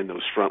defend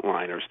those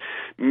frontliners.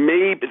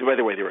 Maybe, by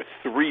the way, there are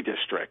 3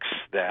 districts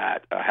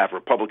that have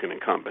Republican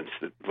incumbents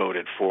that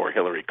voted for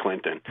Hillary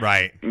Clinton.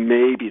 Right.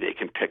 Maybe they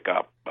can pick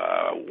up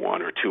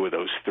 1 or 2 of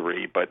those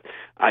 3, but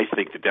I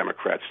think the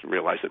Democrats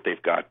realize that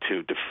they've got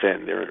to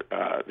defend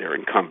their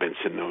incumbents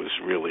in those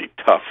really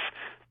tough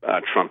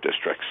Trump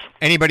districts.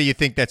 Anybody you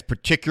think that's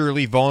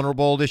particularly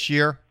vulnerable this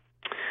year?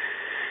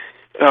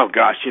 Oh,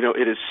 gosh,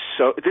 it is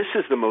so. This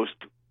is the most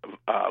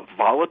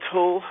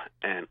volatile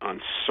and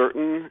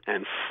uncertain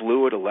and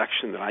fluid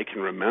election that I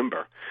can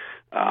remember.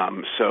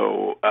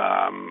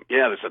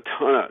 There's a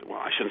ton of, well,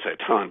 I shouldn't say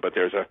a ton, but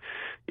there's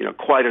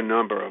quite a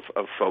number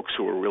of folks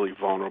who are really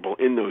vulnerable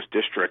in those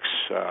districts,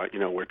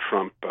 where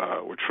Trump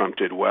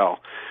did well.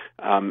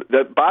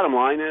 The bottom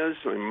line is,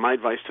 my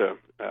advice to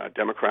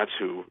Democrats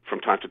who from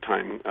time to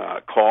time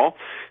call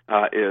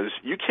is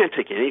you can't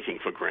take anything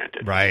for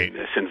granted in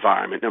this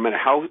environment. No matter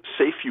how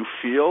safe you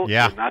feel,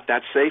 you're not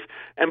that safe.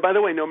 And by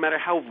the way, no matter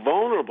how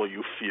vulnerable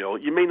you feel,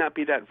 you may not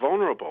be that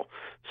vulnerable.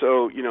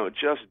 So,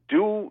 just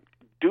do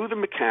the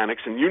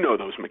mechanics, and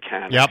those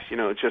mechanics.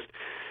 Just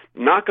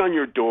knock on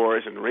your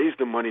doors and raise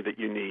the money that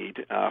you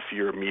need for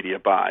your media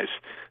buys.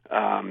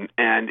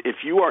 And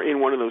if you are in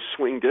one of those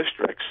swing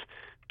districts,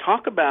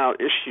 talk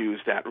about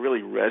issues that really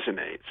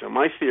resonate. So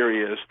my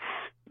theory is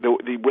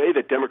the way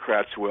that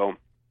Democrats will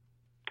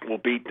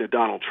beat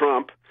Donald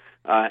Trump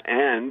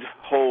and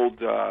hold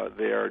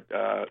their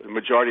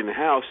majority in the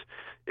House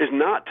is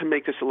not to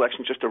make this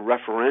election just a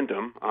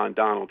referendum on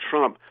Donald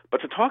Trump,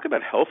 but to talk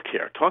about health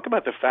care, talk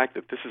about the fact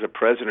that this is a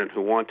president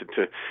who wanted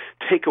to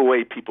take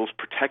away people's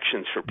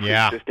protections for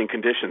pre-existing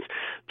conditions.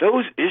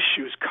 Those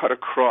issues cut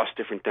across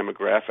different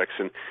demographics,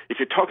 and if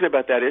you're talking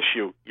about that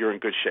issue, you're in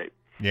good shape.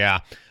 Yeah.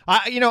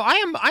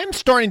 I'm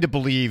starting to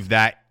believe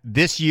that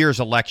this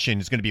year's election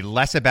is going to be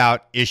less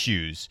about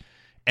issues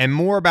and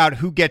more about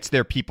who gets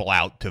their people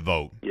out to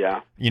vote.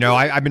 Yeah.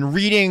 I've been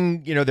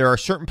reading, there are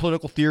certain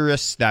political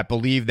theorists that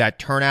believe that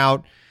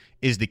turnout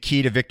is the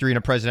key to victory in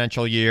a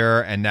presidential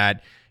year, and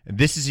that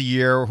this is a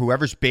year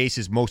whoever's base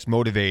is most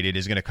motivated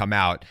is going to come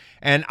out.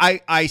 And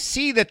I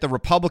see that the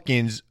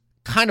Republicans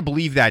kind of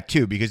believe that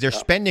too, because they're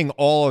spending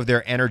all of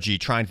their energy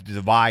trying to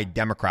divide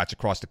Democrats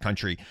across the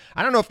country.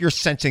 I don't know if you're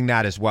sensing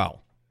that as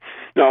well.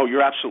 No,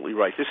 you're absolutely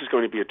right. This is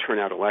going to be a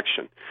turnout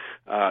election.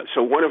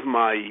 So one of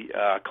my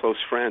close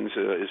friends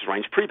is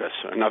Reince Priebus,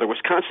 another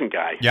Wisconsin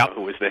guy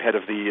who was the head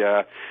of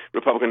the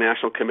Republican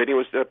National Committee,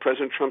 was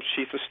President Trump's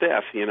chief of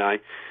staff. He and I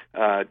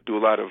do a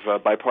lot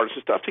of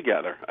bipartisan stuff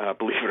together,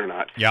 believe it or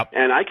not.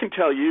 And I can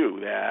tell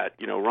you that,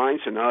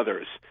 Reince and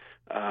others,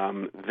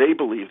 they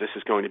believe this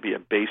is going to be a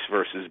base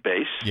versus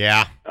base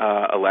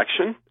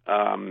election,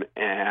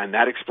 and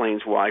that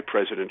explains why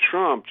President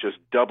Trump just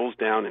doubles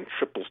down and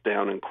triples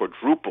down and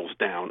quadruples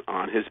down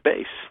on his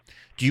base.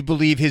 Do you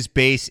believe his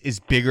base is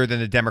bigger than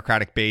the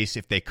Democratic base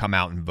if they come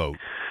out and vote?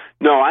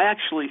 No, I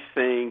actually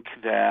think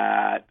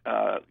that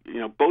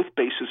both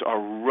bases are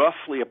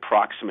roughly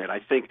approximate. I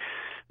think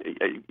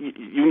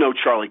you know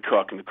Charlie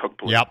Cook and the Cook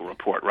Political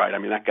Report, right? I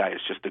mean, that guy is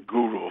just the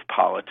guru of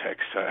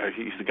politics.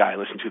 He's the guy I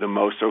listen to the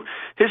most. So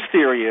his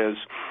theory is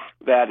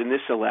that in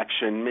this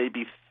election,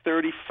 maybe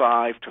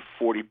 35 to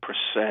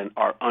 40%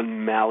 are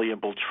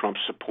unmalleable Trump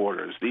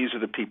supporters. These are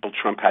the people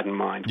Trump had in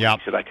mind when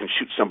he said, I can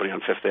shoot somebody on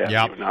Fifth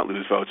Avenue and not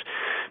lose votes.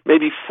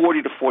 Maybe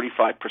 40 to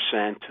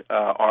 45%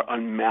 are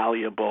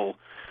unmalleable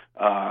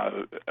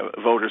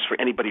voters for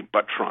anybody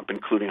but Trump,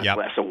 including a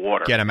glass of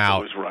water. Get him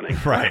out. Who's running.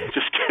 Right.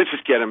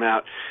 Just get him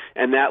out.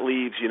 And that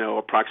leaves,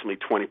 approximately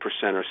 20%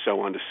 or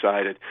so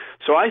undecided.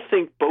 So I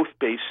think both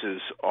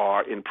bases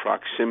are in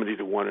proximity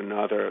to one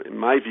another. And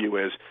my view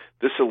is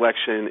this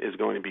election is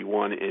going to be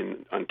won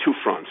on two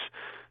fronts.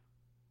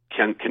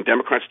 Can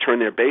Democrats turn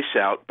their base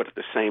out, but at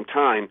the same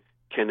time,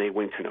 can they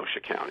win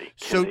Kenosha County?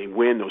 Can they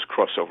win those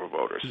crossover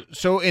voters?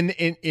 So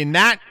in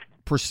that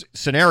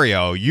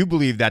scenario, you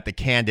believe that the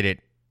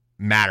candidate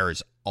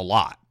matters a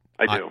lot.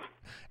 I do.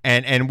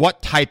 And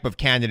what type of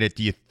candidate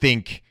do you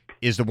think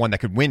is the one that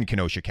could win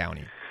Kenosha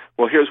County?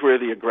 Well, here's where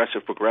the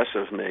aggressive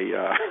progressive may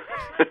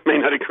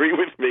not agree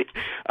with me.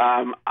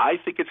 I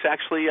think it's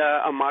actually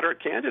a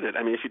moderate candidate.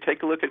 I mean, if you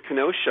take a look at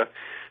Kenosha,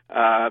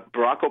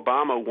 Barack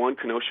Obama won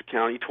Kenosha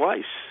County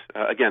twice.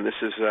 Again, this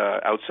is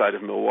outside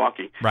of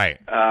Milwaukee. Right.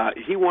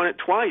 He won it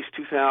twice,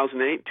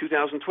 2008,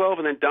 2012,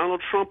 and then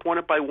Donald Trump won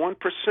it by 1%.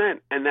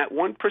 And that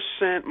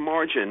 1%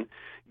 margin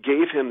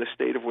gave him the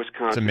state of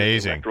Wisconsin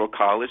Electoral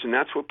College, and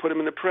that's what put him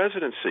in the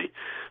presidency.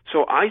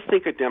 So I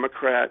think the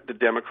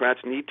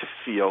Democrats need to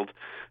field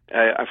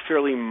a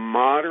fairly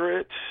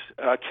moderate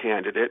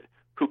candidate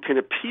who can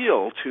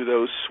appeal to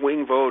those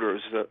swing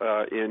voters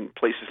in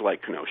places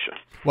like Kenosha.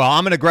 Well,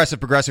 I'm an aggressive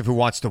progressive who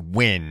wants to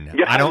win.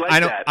 Yeah,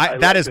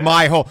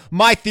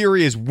 My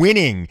theory is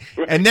winning,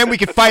 and then we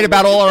can fight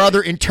about all our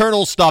other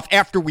internal stuff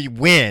after we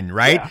win,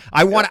 right? Yeah.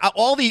 I want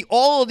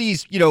all of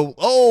these,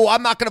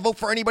 I'm not going to vote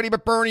for anybody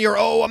but Bernie, or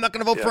I'm not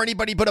going to vote for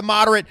anybody but a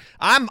moderate.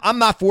 I'm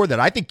not for that.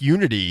 I think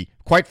unity,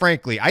 quite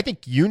frankly,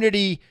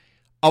 unity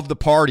of the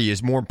party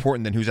is more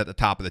important than who's at the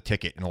top of the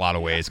ticket in a lot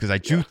of ways, because I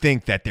do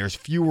think that there's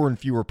fewer and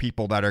fewer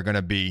people that are going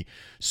to be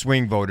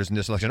swing voters in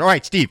this election. All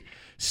right, Steve,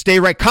 stay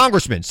right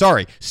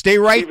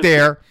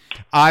there.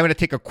 I'm going to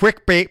take a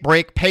quick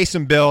break, pay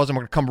some bills. I'm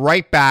going to come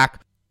right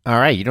back. All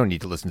right, you don't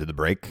need to listen to the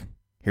break.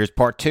 Here's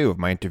part 2 of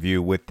my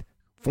interview with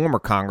former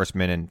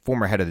Congressman and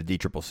former head of the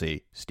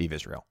DCCC, Steve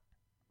Israel.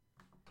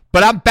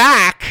 But I'm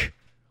back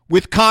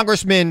with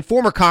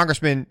former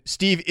Congressman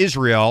Steve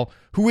Israel,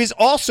 who is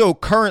also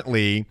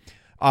currently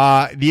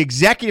the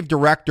executive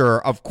director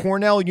of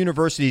Cornell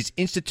University's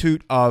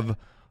Institute of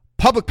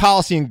Public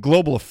Policy and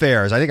Global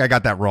Affairs. I think I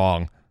got that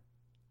wrong.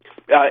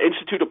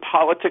 Institute of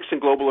Politics and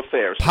Global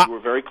Affairs. So we're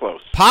very close.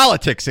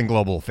 Politics and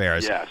Global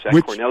Affairs. Yes,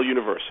 at Cornell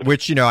University.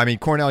 Which,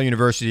 Cornell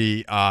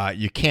University,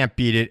 you can't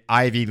beat it.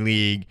 Ivy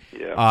League.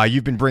 Yeah.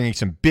 You've been bringing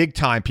some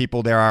big-time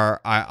people there.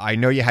 I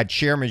know you had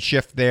Chairman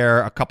Schiff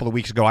there a couple of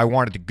weeks ago. I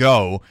wanted to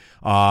go,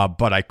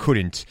 but I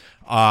couldn't.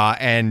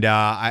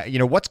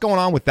 What's going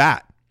on with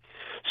that?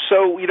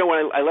 So, when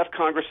I left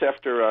Congress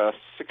after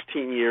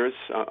 16 years,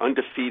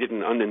 undefeated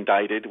and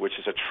unindicted, which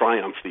is a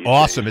triumph these days.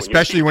 Awesome,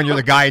 especially when you're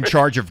the guy in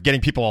charge of getting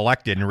people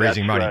elected and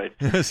raising money.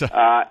 Right. So.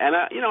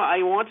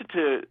 I wanted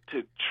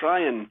to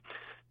try and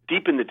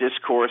deepen the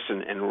discourse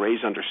and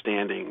raise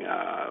understanding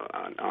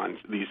on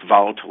these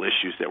volatile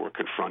issues that we're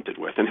confronted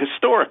with, and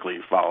historically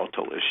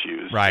volatile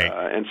issues. Right.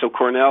 And so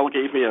Cornell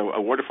gave me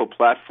a wonderful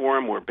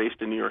platform. We're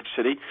based in New York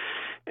City.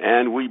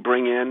 And we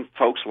bring in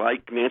folks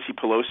like Nancy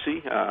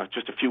Pelosi.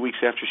 Just a few weeks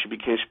after she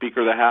became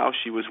Speaker of the House,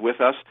 she was with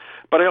us.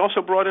 But I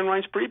also brought in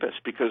Reince Priebus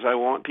because I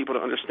want people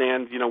to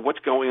understand, what's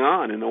going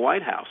on in the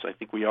White House. I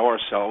think we owe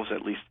ourselves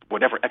at least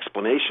whatever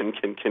explanation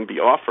can be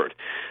offered.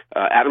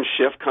 Adam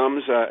Schiff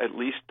comes at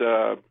least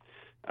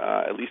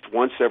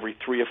once every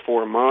 3 or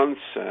 4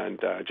 months, and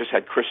just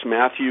had Chris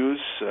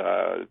Matthews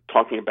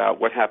talking about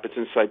what happens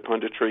inside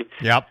punditry.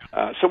 Yep.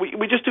 So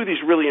we just do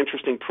these really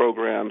interesting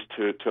programs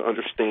to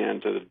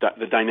understand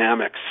the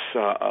dynamics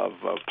of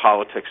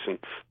politics and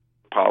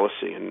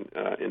policy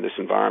in this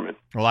environment.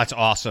 Well, that's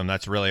awesome.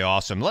 That's really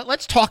awesome.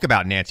 Let's talk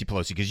about Nancy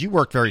Pelosi, because you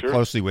worked very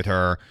closely with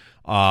her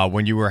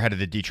when you were head of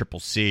the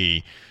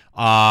DCCC.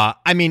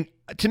 I mean,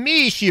 to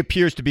me, she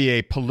appears to be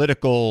a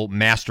political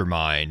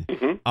mastermind.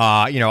 Mm-hmm.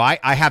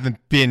 I haven't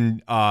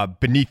been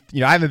beneath,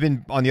 I haven't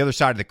been on the other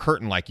side of the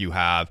curtain like you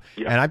have.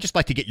 Yeah. And I'd just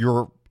like to get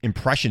your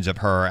impressions of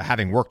her,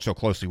 having worked so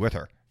closely with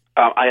her.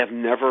 I have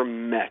never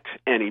met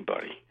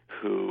anybody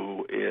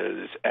who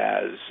is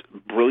as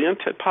brilliant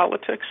at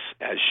politics,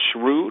 as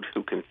shrewd,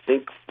 who can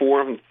think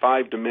 4 and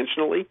 5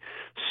 dimensionally,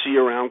 see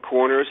around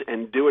corners,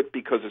 and do it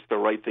because it's the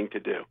right thing to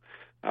do,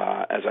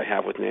 as I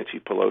have with Nancy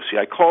Pelosi.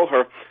 I call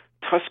her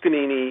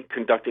Toscanini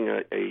conducting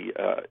a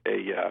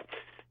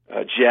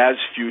jazz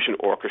fusion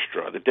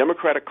orchestra. The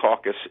Democratic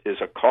caucus is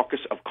a caucus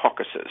of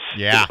caucuses.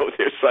 Yeah.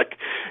 There's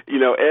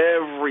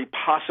every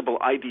possible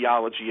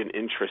ideology and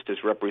interest is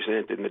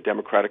represented in the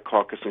Democratic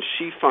caucus, and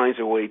she finds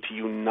a way to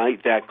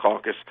unite that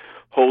caucus,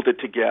 hold it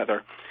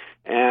together.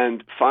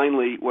 And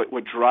finally,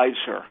 what drives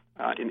her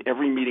in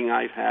every meeting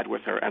I've had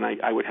with her, and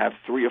I would have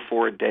 3 or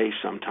 4 a day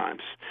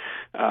sometimes,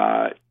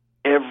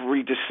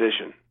 every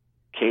decision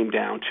came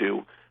down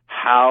to,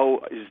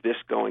 how is this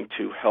going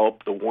to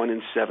help the 1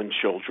 in 7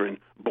 children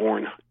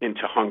born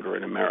into hunger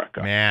in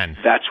America? Man,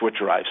 that's what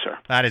drives her.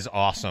 That is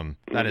awesome.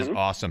 That is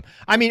awesome.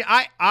 I mean,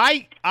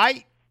 I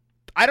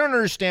don't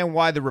understand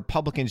why the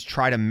Republicans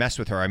try to mess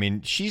with her. I mean,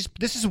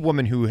 this is a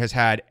woman who has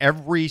had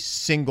every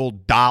single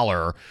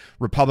dollar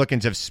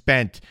Republicans have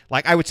spent,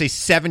 like I would say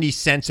 70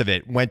 cents of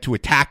it went to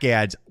attack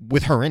ads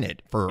with her in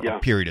it for a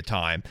period of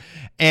time.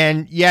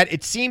 And yet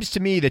it seems to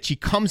me that she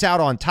comes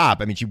out on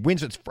top. I mean, she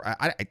wins.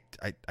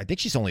 I think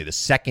she's only the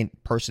second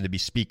person to be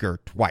speaker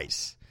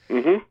twice.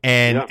 Mm-hmm.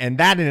 And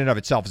that in and of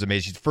itself is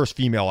amazing. She's the first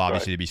female,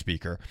 obviously, to be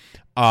speaker.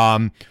 How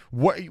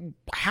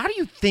do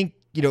you think,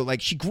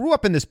 she grew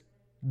up in this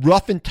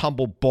rough and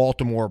tumble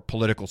Baltimore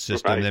political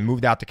system, and then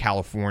moved out to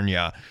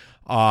California.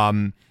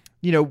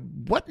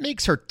 What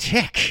makes her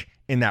tick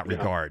in that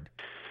regard?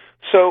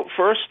 So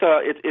first,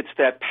 it's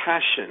that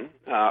passion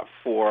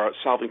for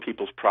solving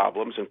people's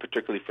problems, and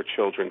particularly for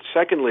children.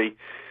 Secondly,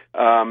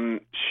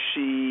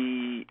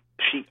 she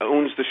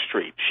owns the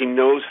street. She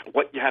knows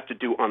what you have to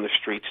do on the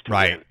streets to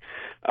win.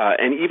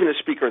 And even as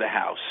Speaker of the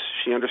House,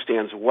 she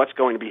understands what's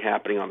going to be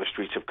happening on the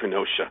streets of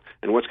Kenosha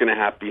and what's going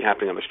to be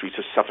happening on the streets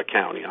of Suffolk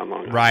County on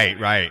Long Island.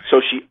 Right. So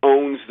she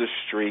owns the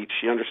street.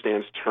 She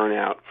understands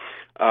turnout.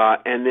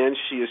 And then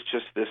she is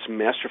just this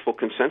masterful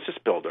consensus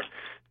builder.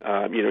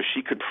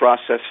 She could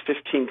process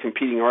 15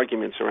 competing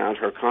arguments around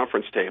her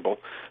conference table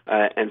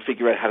and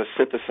figure out how to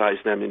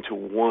synthesize them into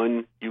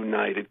one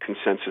united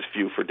consensus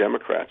view for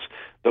Democrats.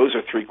 Those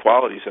are 3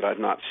 qualities that I've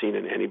not seen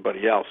in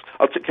anybody else.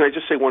 Can I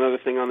just say one other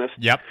thing on this?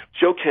 Yep.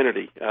 Joe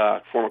Kennedy,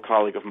 former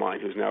colleague of mine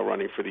who's now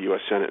running for the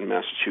U.S. Senate in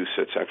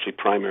Massachusetts, actually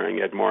primarying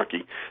Ed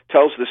Markey,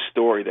 tells this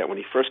story that when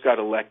he first got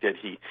elected,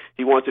 he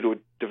wanted to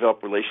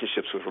develop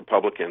relationships with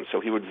Republicans. So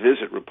he would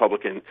visit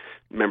Republican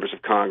members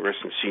of Congress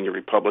and senior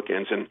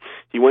Republicans, and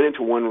he went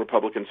into one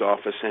Republican's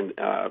office, and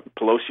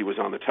Pelosi was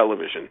on the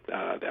television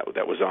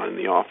that was on in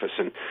the office,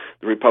 and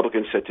the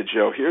Republican said to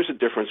Joe, "Here's a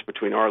difference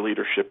between our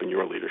leadership and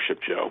your leadership,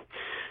 Joe.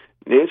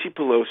 Nancy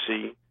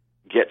Pelosi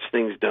gets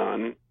things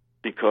done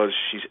because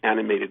she's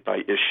animated by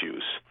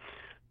issues.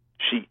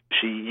 She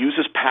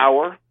uses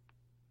power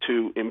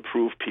to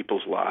improve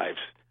people's lives.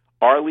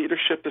 Our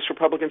leadership," this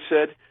Republican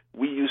said,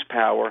 "we use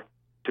power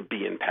to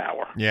be in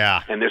power."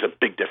 Yeah. And there's a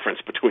big difference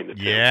between the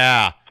two.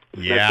 Yeah.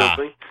 Isn't that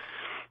something?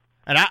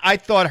 And I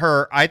thought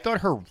her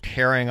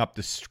tearing up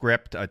the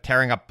script,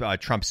 tearing up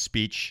Trump's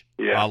speech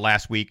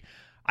last week,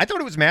 I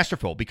thought it was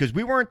masterful, because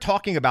we weren't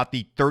talking about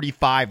the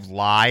 35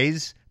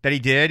 lies that he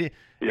did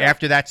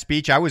after that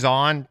speech. I was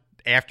on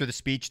after the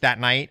speech that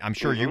night. I'm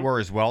sure you were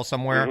as well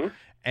somewhere. Mm-hmm.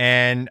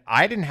 And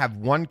I didn't have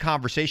one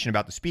conversation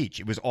about the speech.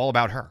 It was all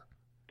about her.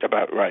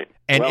 Right.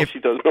 And she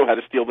doesn't know how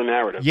to steal the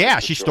narrative. Yeah,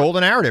 she stole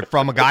the narrative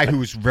from a guy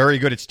who's very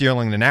good at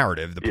stealing the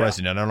narrative, the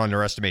president. I don't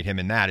underestimate him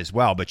in that as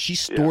well. But she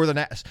stole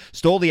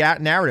the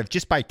narrative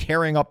just by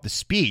tearing up the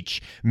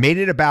speech, made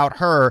it about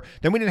her.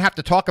 Then we didn't have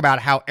to talk about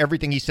how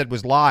everything he said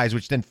was lies,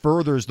 which then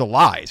furthers the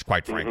lies,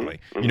 quite frankly.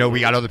 Mm-hmm.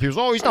 We got other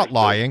people, he's not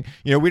lying.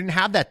 We didn't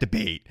have that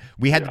debate.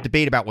 We had the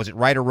debate about, was it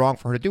right or wrong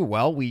for her to do?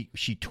 Well,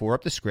 she tore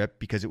up the script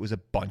because it was a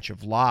bunch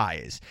of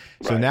lies.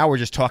 So now we're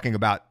just talking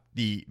about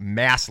the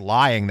mass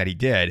lying that he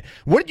did.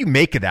 What did you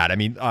make of that? I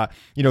mean,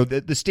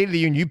 the State of the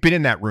Union, you've been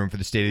in that room for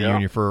the State of the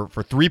Union for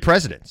 3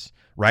 presidents,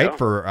 right? Yeah.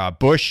 For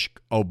Bush,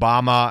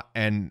 Obama,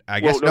 and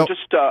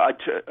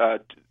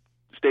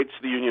States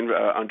of the Union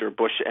under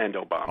Bush and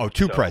Obama. Oh,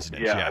 two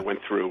presidents, yeah. I went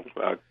through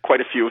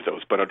quite a few of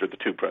those, but under the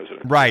two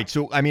presidents. Right.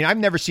 So, I mean, I've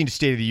never seen a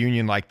State of the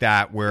Union like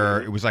that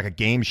where it was like a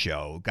game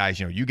show. Guys,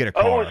 you get a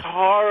car. Oh, it was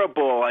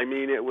horrible. I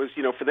mean, it was,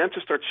 for them to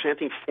start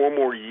chanting 4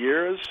 more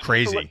years.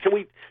 Crazy. So,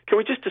 can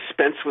we just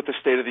dispense with the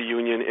State of the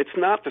Union? It's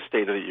not the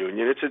State of the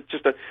Union. It's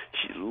just a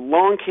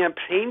long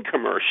campaign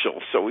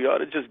commercial, so we ought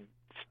to just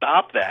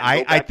stop that.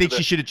 I think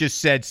she should have just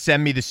said,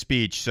 "Send me the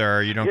speech,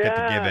 sir. You don't get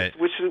to give it."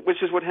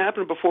 Which is what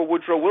happened before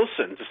Woodrow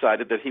Wilson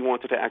decided that he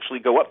wanted to actually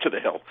go up to the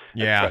Hill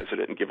as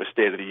president and give a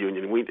State of the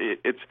Union.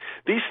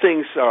 These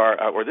things are,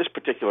 or this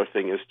particular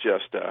thing is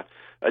just a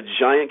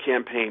giant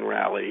campaign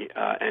rally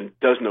and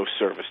does no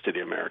service to the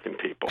American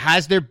people.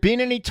 Has there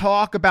been any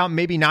talk about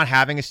maybe not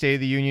having a State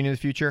of the Union in the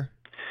future?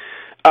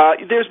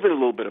 There's been a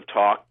little bit of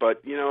talk,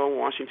 but,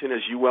 Washington,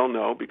 as you well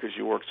know, because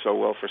you worked so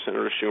well for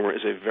Senator Schumer,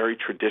 is a very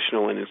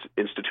traditional and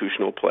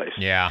institutional place.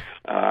 Yeah.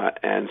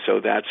 And so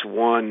that's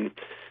one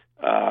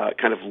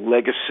kind of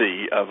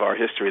legacy of our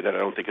history that I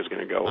don't think is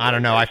going to go away. I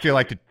don't know. I feel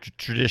like the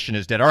tradition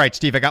is dead. All right,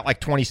 Steve, I got like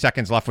 20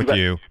 seconds left with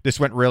you. This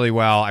went really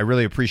well. I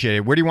really appreciate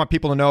it. Where do you want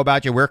people to know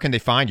about you? Where can they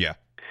find you?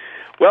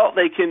 Well,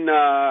 they can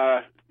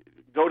go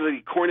to the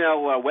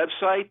Cornell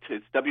website.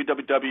 It's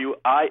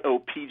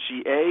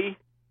www.iopga.com.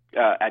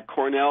 At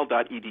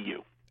cornell.edu.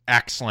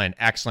 Excellent.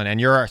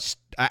 And you're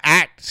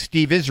at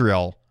Steve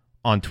Israel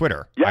on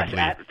Twitter. Yes,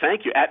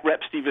 thank you. At Rep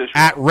Steve Israel.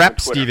 At Rep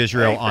Steve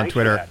Israel on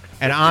Twitter.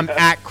 And I'm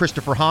at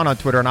Christopher Hahn on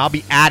Twitter, and I'll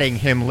be adding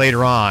him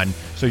later on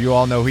so you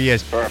all know who he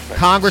is. Perfect.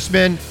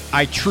 Congressman,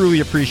 I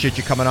truly appreciate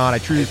you coming on. I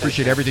truly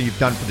appreciate everything you've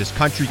done for this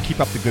country. Keep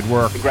up the good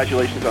work.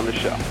 Congratulations on the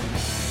show.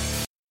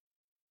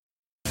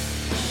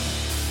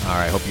 All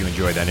right, I hope you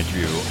enjoyed that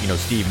interview.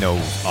 Steve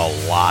knows a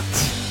lot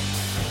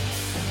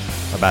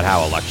about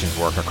how elections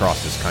work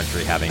across this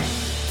country, having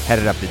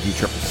headed up the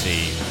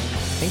DCCC.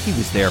 I think he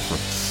was there for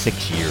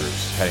 6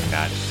 years heading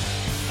that.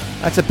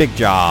 That's a big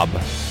job,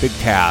 big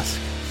task.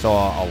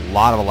 Saw a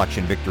lot of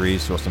election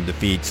victories, saw some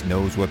defeats,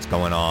 knows what's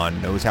going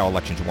on, knows how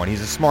elections are won. He's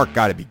a smart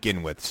guy to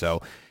begin with,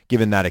 so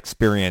given that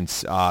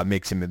experience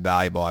makes him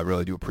invaluable. I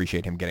really do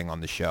appreciate him getting on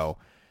the show.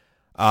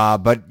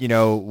 But,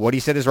 what he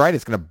said is right.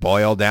 It's going to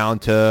boil down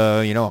to,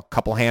 a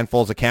couple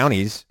handfuls of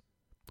counties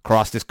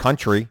across this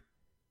country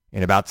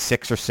in about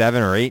 6 or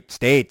 7 or 8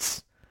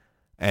 states,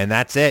 and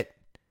that's it.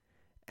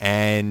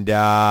 And,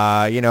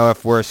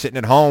 if we're sitting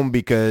at home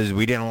because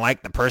we didn't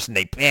like the person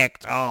they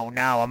picked, oh,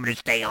 no, I'm going to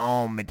stay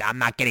home and I'm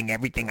not getting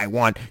everything I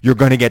want, you're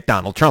going to get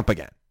Donald Trump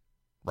again,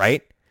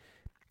 right?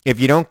 If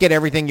you don't get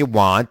everything you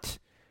want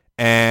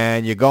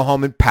and you go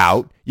home and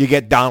pout, you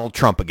get Donald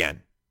Trump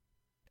again.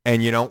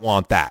 And you don't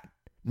want that.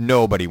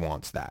 Nobody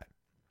wants that.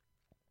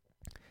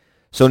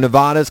 So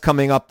Nevada's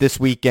coming up this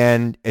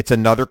weekend. It's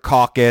another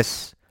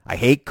caucus. I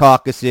hate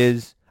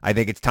caucuses. I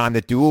think it's time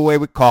to do away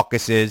with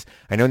caucuses.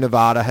 I know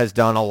Nevada has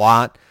done a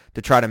lot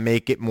to try to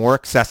make it more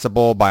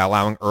accessible by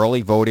allowing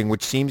early voting,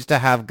 which seems to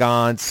have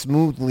gone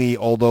smoothly,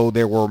 although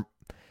there were,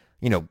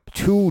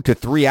 2 to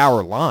 3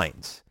 hour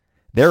lines.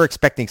 They're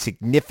expecting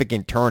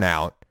significant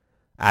turnout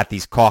at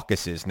these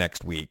caucuses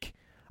next week.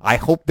 I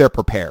hope they're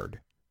prepared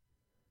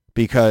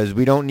because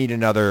we don't need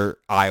another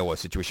Iowa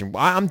situation.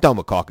 I'm done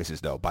with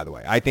caucuses, though, by the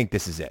way. I think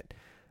this is it.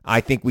 I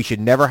think we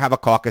should never have a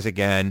caucus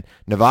again.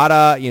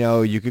 Nevada,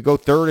 you could go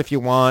third if you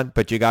want,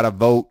 but you got to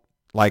vote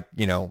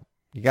you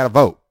got to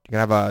vote. You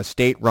got to have a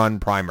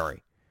state-run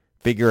primary.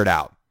 Figure it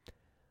out.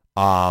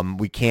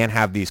 We can't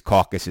have these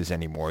caucuses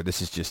anymore.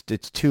 This is just,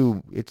 it's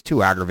too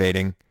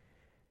aggravating.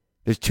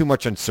 There's too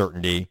much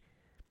uncertainty.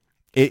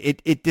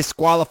 It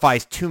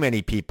disqualifies too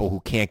many people who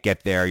can't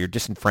get there. You're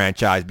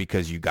disenfranchised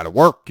because you got to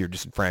work. You're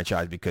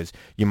disenfranchised because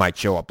you might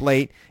show up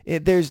late.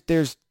 There's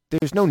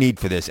no need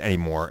for this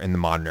anymore in the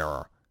modern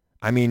era.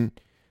 I mean,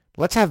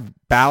 let's have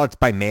ballots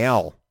by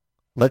mail.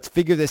 Let's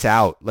figure this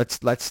out. Let's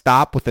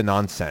stop with the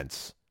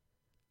nonsense.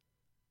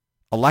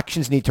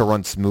 Elections need to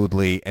run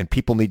smoothly, and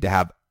people need to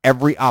have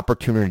every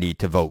opportunity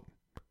to vote.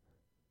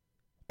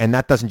 And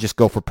that doesn't just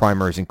go for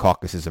primaries and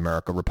caucuses,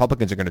 America.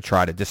 Republicans are going to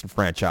try to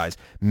disenfranchise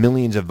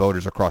millions of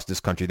voters across this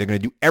country. They're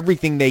going to do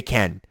everything they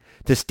can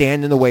to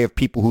stand in the way of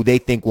people who they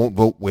think won't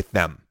vote with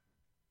them.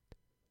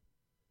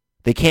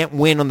 They can't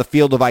win on the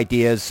field of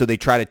ideas, so they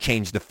try to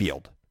change the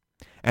field.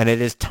 And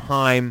it is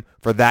time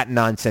for that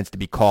nonsense to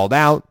be called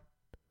out.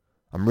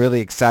 I'm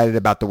really excited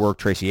about the work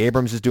Tracy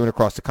Abrams is doing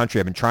across the country.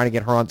 I've been trying to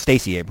get her on,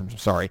 Stacey Abrams, I'm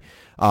sorry.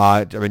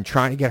 I've been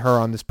trying to get her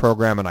on this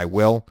program, and I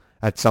will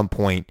at some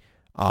point.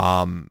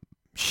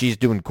 She's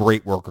doing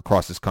great work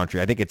across this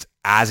country. I think it's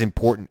as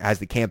important as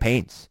the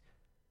campaigns.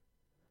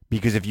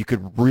 Because if you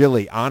could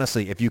really,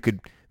 honestly, if you could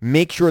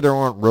make sure there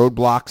aren't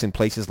roadblocks in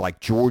places like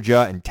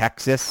Georgia and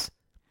Texas.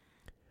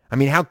 I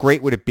mean, how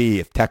great would it be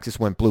if Texas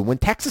went blue? When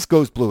Texas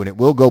goes blue, and it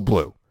will go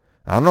blue,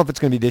 I don't know if it's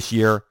going to be this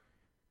year,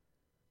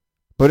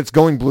 but it's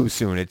going blue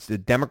soon. It's the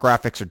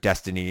demographics are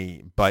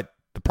destiny. But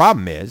the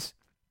problem is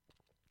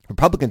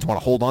Republicans want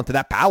to hold on to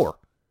that power.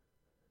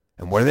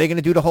 And what are they going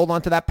to do to hold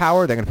on to that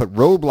power? They're going to put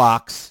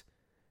roadblocks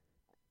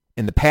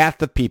in the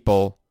path of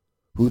people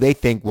who they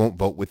think won't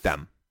vote with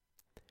them.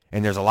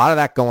 And there's a lot of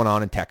that going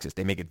on in Texas.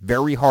 They make it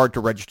very hard to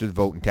register to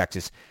vote in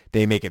Texas.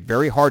 They make it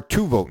very hard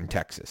to vote in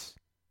Texas.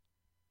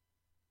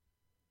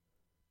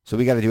 So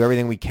we got to do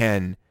everything we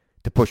can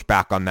to push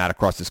back on that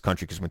across this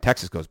country, because when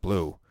Texas goes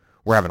blue,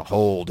 we're having a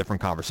whole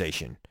different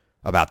conversation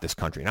about this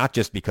country, not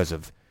just because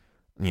of,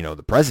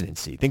 the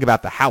presidency. Think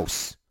about the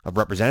House of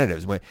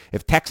Representatives.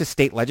 If Texas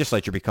state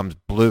legislature becomes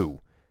blue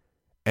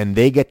and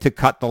they get to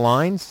cut the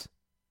lines,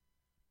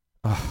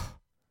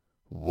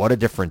 what a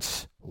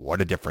difference. What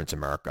a difference,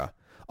 America.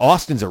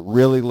 Austin's a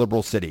really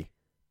liberal city,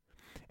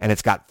 and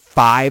it's got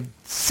 5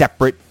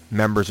 separate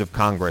members of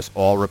Congress,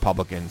 all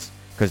Republicans,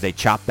 because they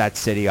chopped that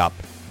city up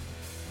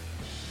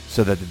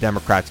so that the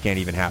Democrats can't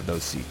even have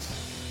those seats.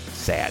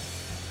 Sad.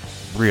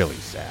 Really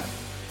sad.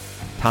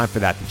 Time for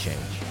that to change.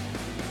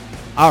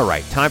 All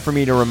right, time for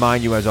me to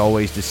remind you, as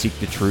always, to seek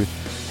the truth.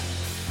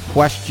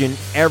 Question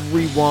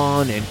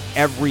everyone and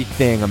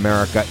everything,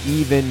 America,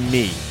 even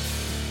me.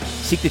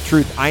 Seek the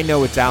truth. I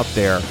know it's out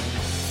there,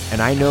 and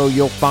I know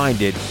you'll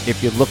find it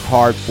if you look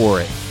hard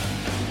for it.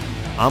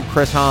 I'm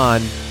Chris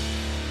Hahn.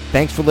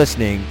 Thanks for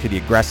listening to the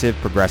Aggressive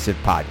Progressive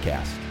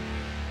Podcast.